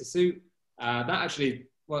adjust it to suit, that's actually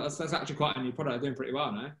quite a new product. They're doing pretty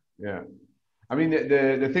well now. Yeah. I mean,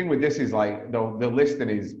 the thing with this is like, the listing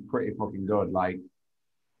is pretty fucking good. Like,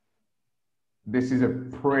 this is a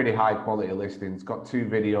pretty high quality listing. It's got 2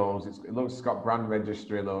 videos. It's got brand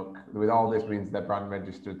registry. Look, with all this means they're brand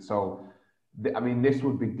registered. So, I mean, this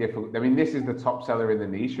would be difficult. I mean, this is the top seller in the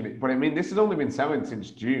niche. But I mean, this has only been selling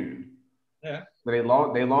since June. Yeah. They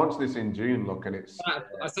launched this in June. Look, and it's.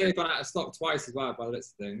 I say they've gone out of stock twice as well by the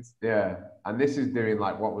list of things. Yeah, and this is doing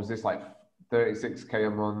like, what was this, like 36k a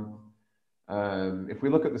month? If we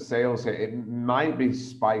look at the sales here, it might be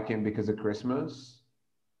spiking because of Christmas.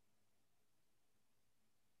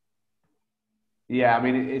 Yeah, I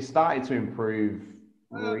mean, it started to improve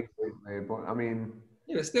recently, but I mean,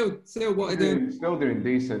 yeah, still, what they're doing, still doing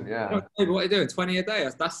decent, yeah. What they're doing, 20 a day.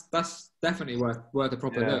 That's definitely worth a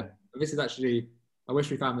proper look. This is actually, I wish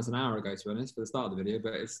we found this an hour ago, to be honest, for the start of the video,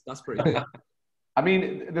 but that's pretty good. I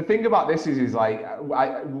mean, the thing about this is like,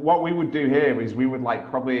 what we would do here is we would like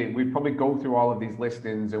we'd probably go through all of these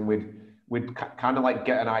listings, and we'd kind of like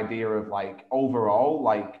get an idea of like overall,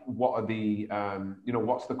 like what are the, you know,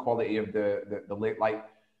 what's the quality of the like,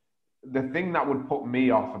 the thing that would put me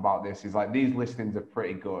off about this is like, these listings are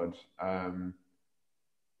pretty good.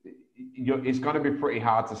 It's going to be pretty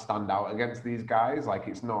hard to stand out against these guys. Like,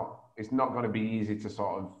 it's not going to be easy to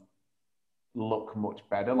sort of look much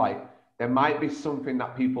better. Like, there might be something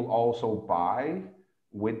that people also buy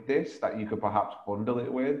with this that you could perhaps bundle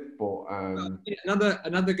it with, but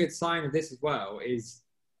another good sign of this as well is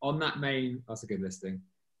on that main. That's a good listing.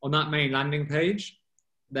 On that main landing page,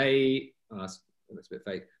 that looks a bit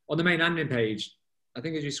fake. On the main landing page, I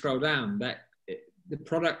think as you scroll down, the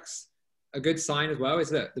products. A good sign as well is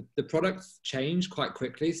that the products change quite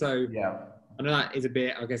quickly. So yeah. I know that is a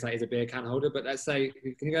beer. I guess that is a beer can holder, but let's say,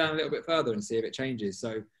 can you go down a little bit further and see if it changes?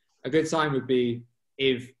 So a good sign would be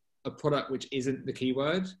if a product which isn't the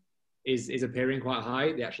keyword is appearing quite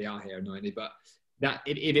high. They actually are here, annoyingly, but that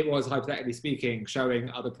if it was, hypothetically speaking, showing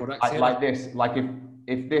other products here, like this, like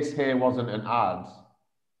if this here wasn't an ad,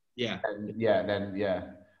 then yeah,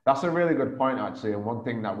 that's a really good point actually. And one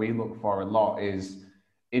thing that we look for a lot is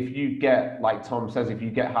if you get, like Tom says, if you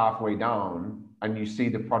get halfway down and you see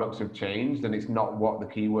the products have changed and it's not what the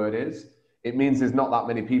keyword is, it means there's not that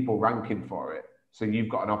many people ranking for it. So you've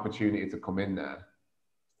got an opportunity to come in there.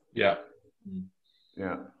 Yeah.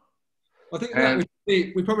 Yeah. I think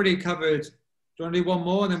we probably covered. Do you want to do one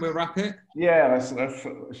more and then we'll wrap it? Yeah,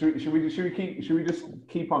 should we just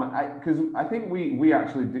keep on it? Because I think we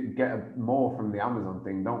actually did get more from the Amazon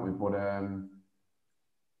thing, don't we? But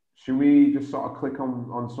should we just sort of click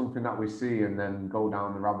on something that we see and then go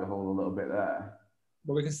down the rabbit hole a little bit there?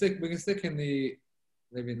 Well, we can stick in the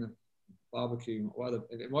maybe in the barbecue. What if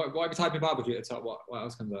you type in barbecue at the top? What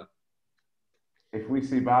else comes up? If we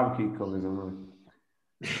see barbecue colours, I'm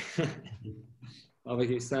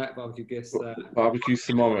barbecue set, barbecue gifts set. Barbecue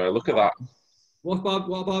thermometer. Look at that. What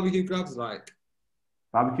are barbecue gloves like?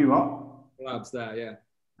 Barbecue what? Gloves there, yeah.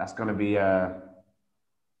 That's going to be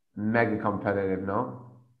mega competitive, no?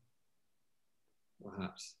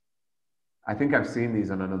 Perhaps. I think I've seen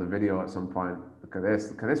these on another video at some point. Look at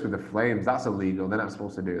this. Look at this with the flames. That's illegal. They're not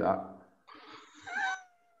supposed to do that.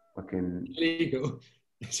 Fucking illegal.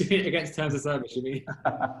 Against terms of service, you mean?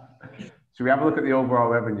 Should we have a look at the overall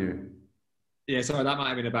revenue? Yeah, sorry, that might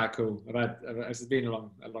have been a bad call. It's been a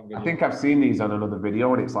long video. I think I've seen these on another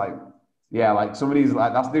video, and it's like, yeah, like some of these,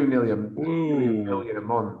 like that's doing nearly a million a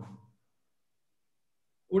month.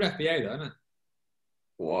 All FBA though, isn't it?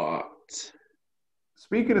 What?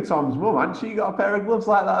 Speaking of Tom's mum, hasn't she got a pair of gloves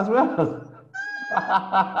like that as well?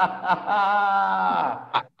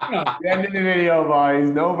 The end of the video, boys.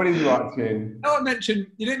 Nobody's watching. You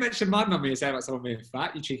didn't mention my mum when you said about someone being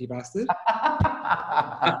fat, you cheeky bastard.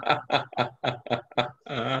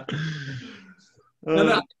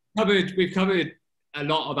 We've covered a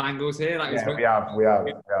lot of angles here. Like yeah, we have.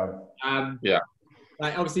 Yeah.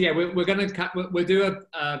 Like obviously, yeah, we're gonna we'll do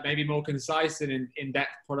a maybe more concise and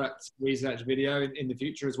in-depth product research video in the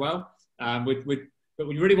future as well. But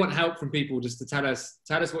we really want help from people just to tell us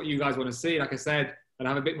what you guys want to see. Like I said, and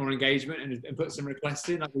have a bit more engagement and put some requests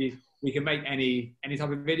in. Like we can make any type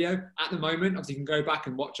of video. At the moment, obviously, you can go back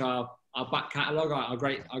and watch our back catalogue, our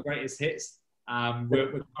greatest hits.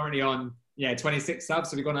 We're currently on 26 subs,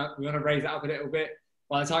 so we're gonna raise it up a little bit.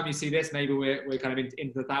 By the time you see this, maybe we're kind of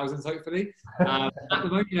into the thousands, hopefully. At the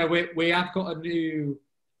moment, we have got a new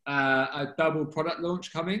a double product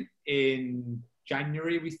launch coming in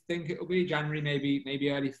January. We think it will be January, maybe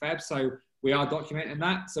early Feb. So we are documenting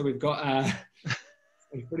that. So we've got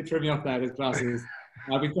it pretty threw me off there with glasses.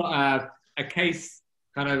 We've got a case,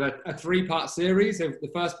 kind of a 3-part series. So the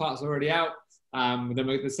first part's already out. Then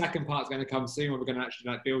the second part's going to come soon, where we're going to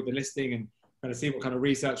actually build the listing and kind of see what kind of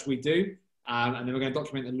research we do. And then we're going to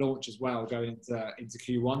document the launch as well, going into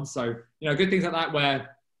Q1. So, good things like that,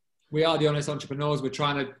 where we are the honest entrepreneurs. We're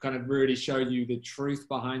trying to kind of really show you the truth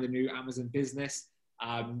behind the new Amazon business.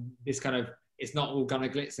 This kind of, it's not all kind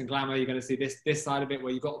of glitz and glamour. You're going to see this side of it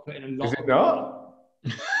where you've got to put in a lot. Is it not?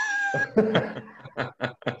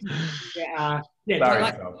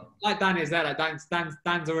 Like Dan is there. Like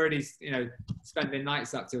Dan's already, spending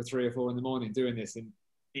nights up till 3 or 4 in the morning doing this, and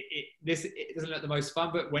it doesn't look the most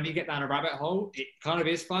fun. But when you get down a rabbit hole, it kind of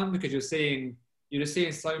is fun, because you're just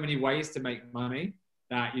seeing so many ways to make money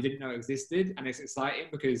that you didn't know existed, and it's exciting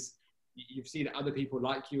because you see that other people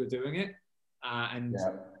like you are doing it, and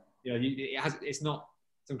it's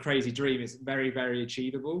some crazy dream. It's very, very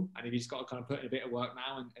achievable. And if you just got to kind of put in a bit of work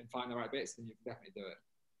now and find the right bits, then you can definitely do it.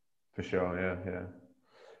 For sure, yeah.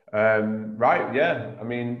 Right, yeah. I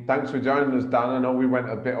mean, thanks for joining us, Dan. I know we went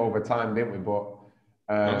a bit over time, didn't we? But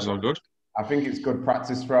That's all good. I think it's good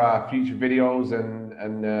practice for our future videos,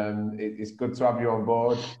 and it's good to have you on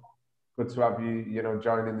board. Good to have you, you know,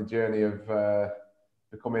 joining the journey of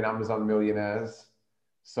becoming Amazon millionaires.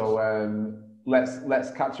 So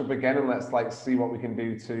let's catch up again, and let's like see what we can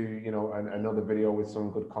do to, you know, another video with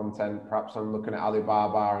some good content, perhaps on looking at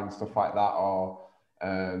Alibaba and stuff like that, or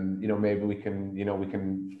you know, maybe we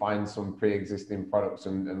can find some pre-existing products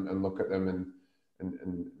and look at them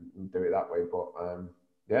and do it that way. But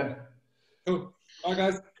yeah. Cool. Bye,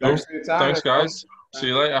 guys. Thanks for your time. Thanks, guys. See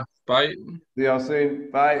you later. Bye. See you all soon.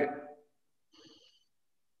 Bye.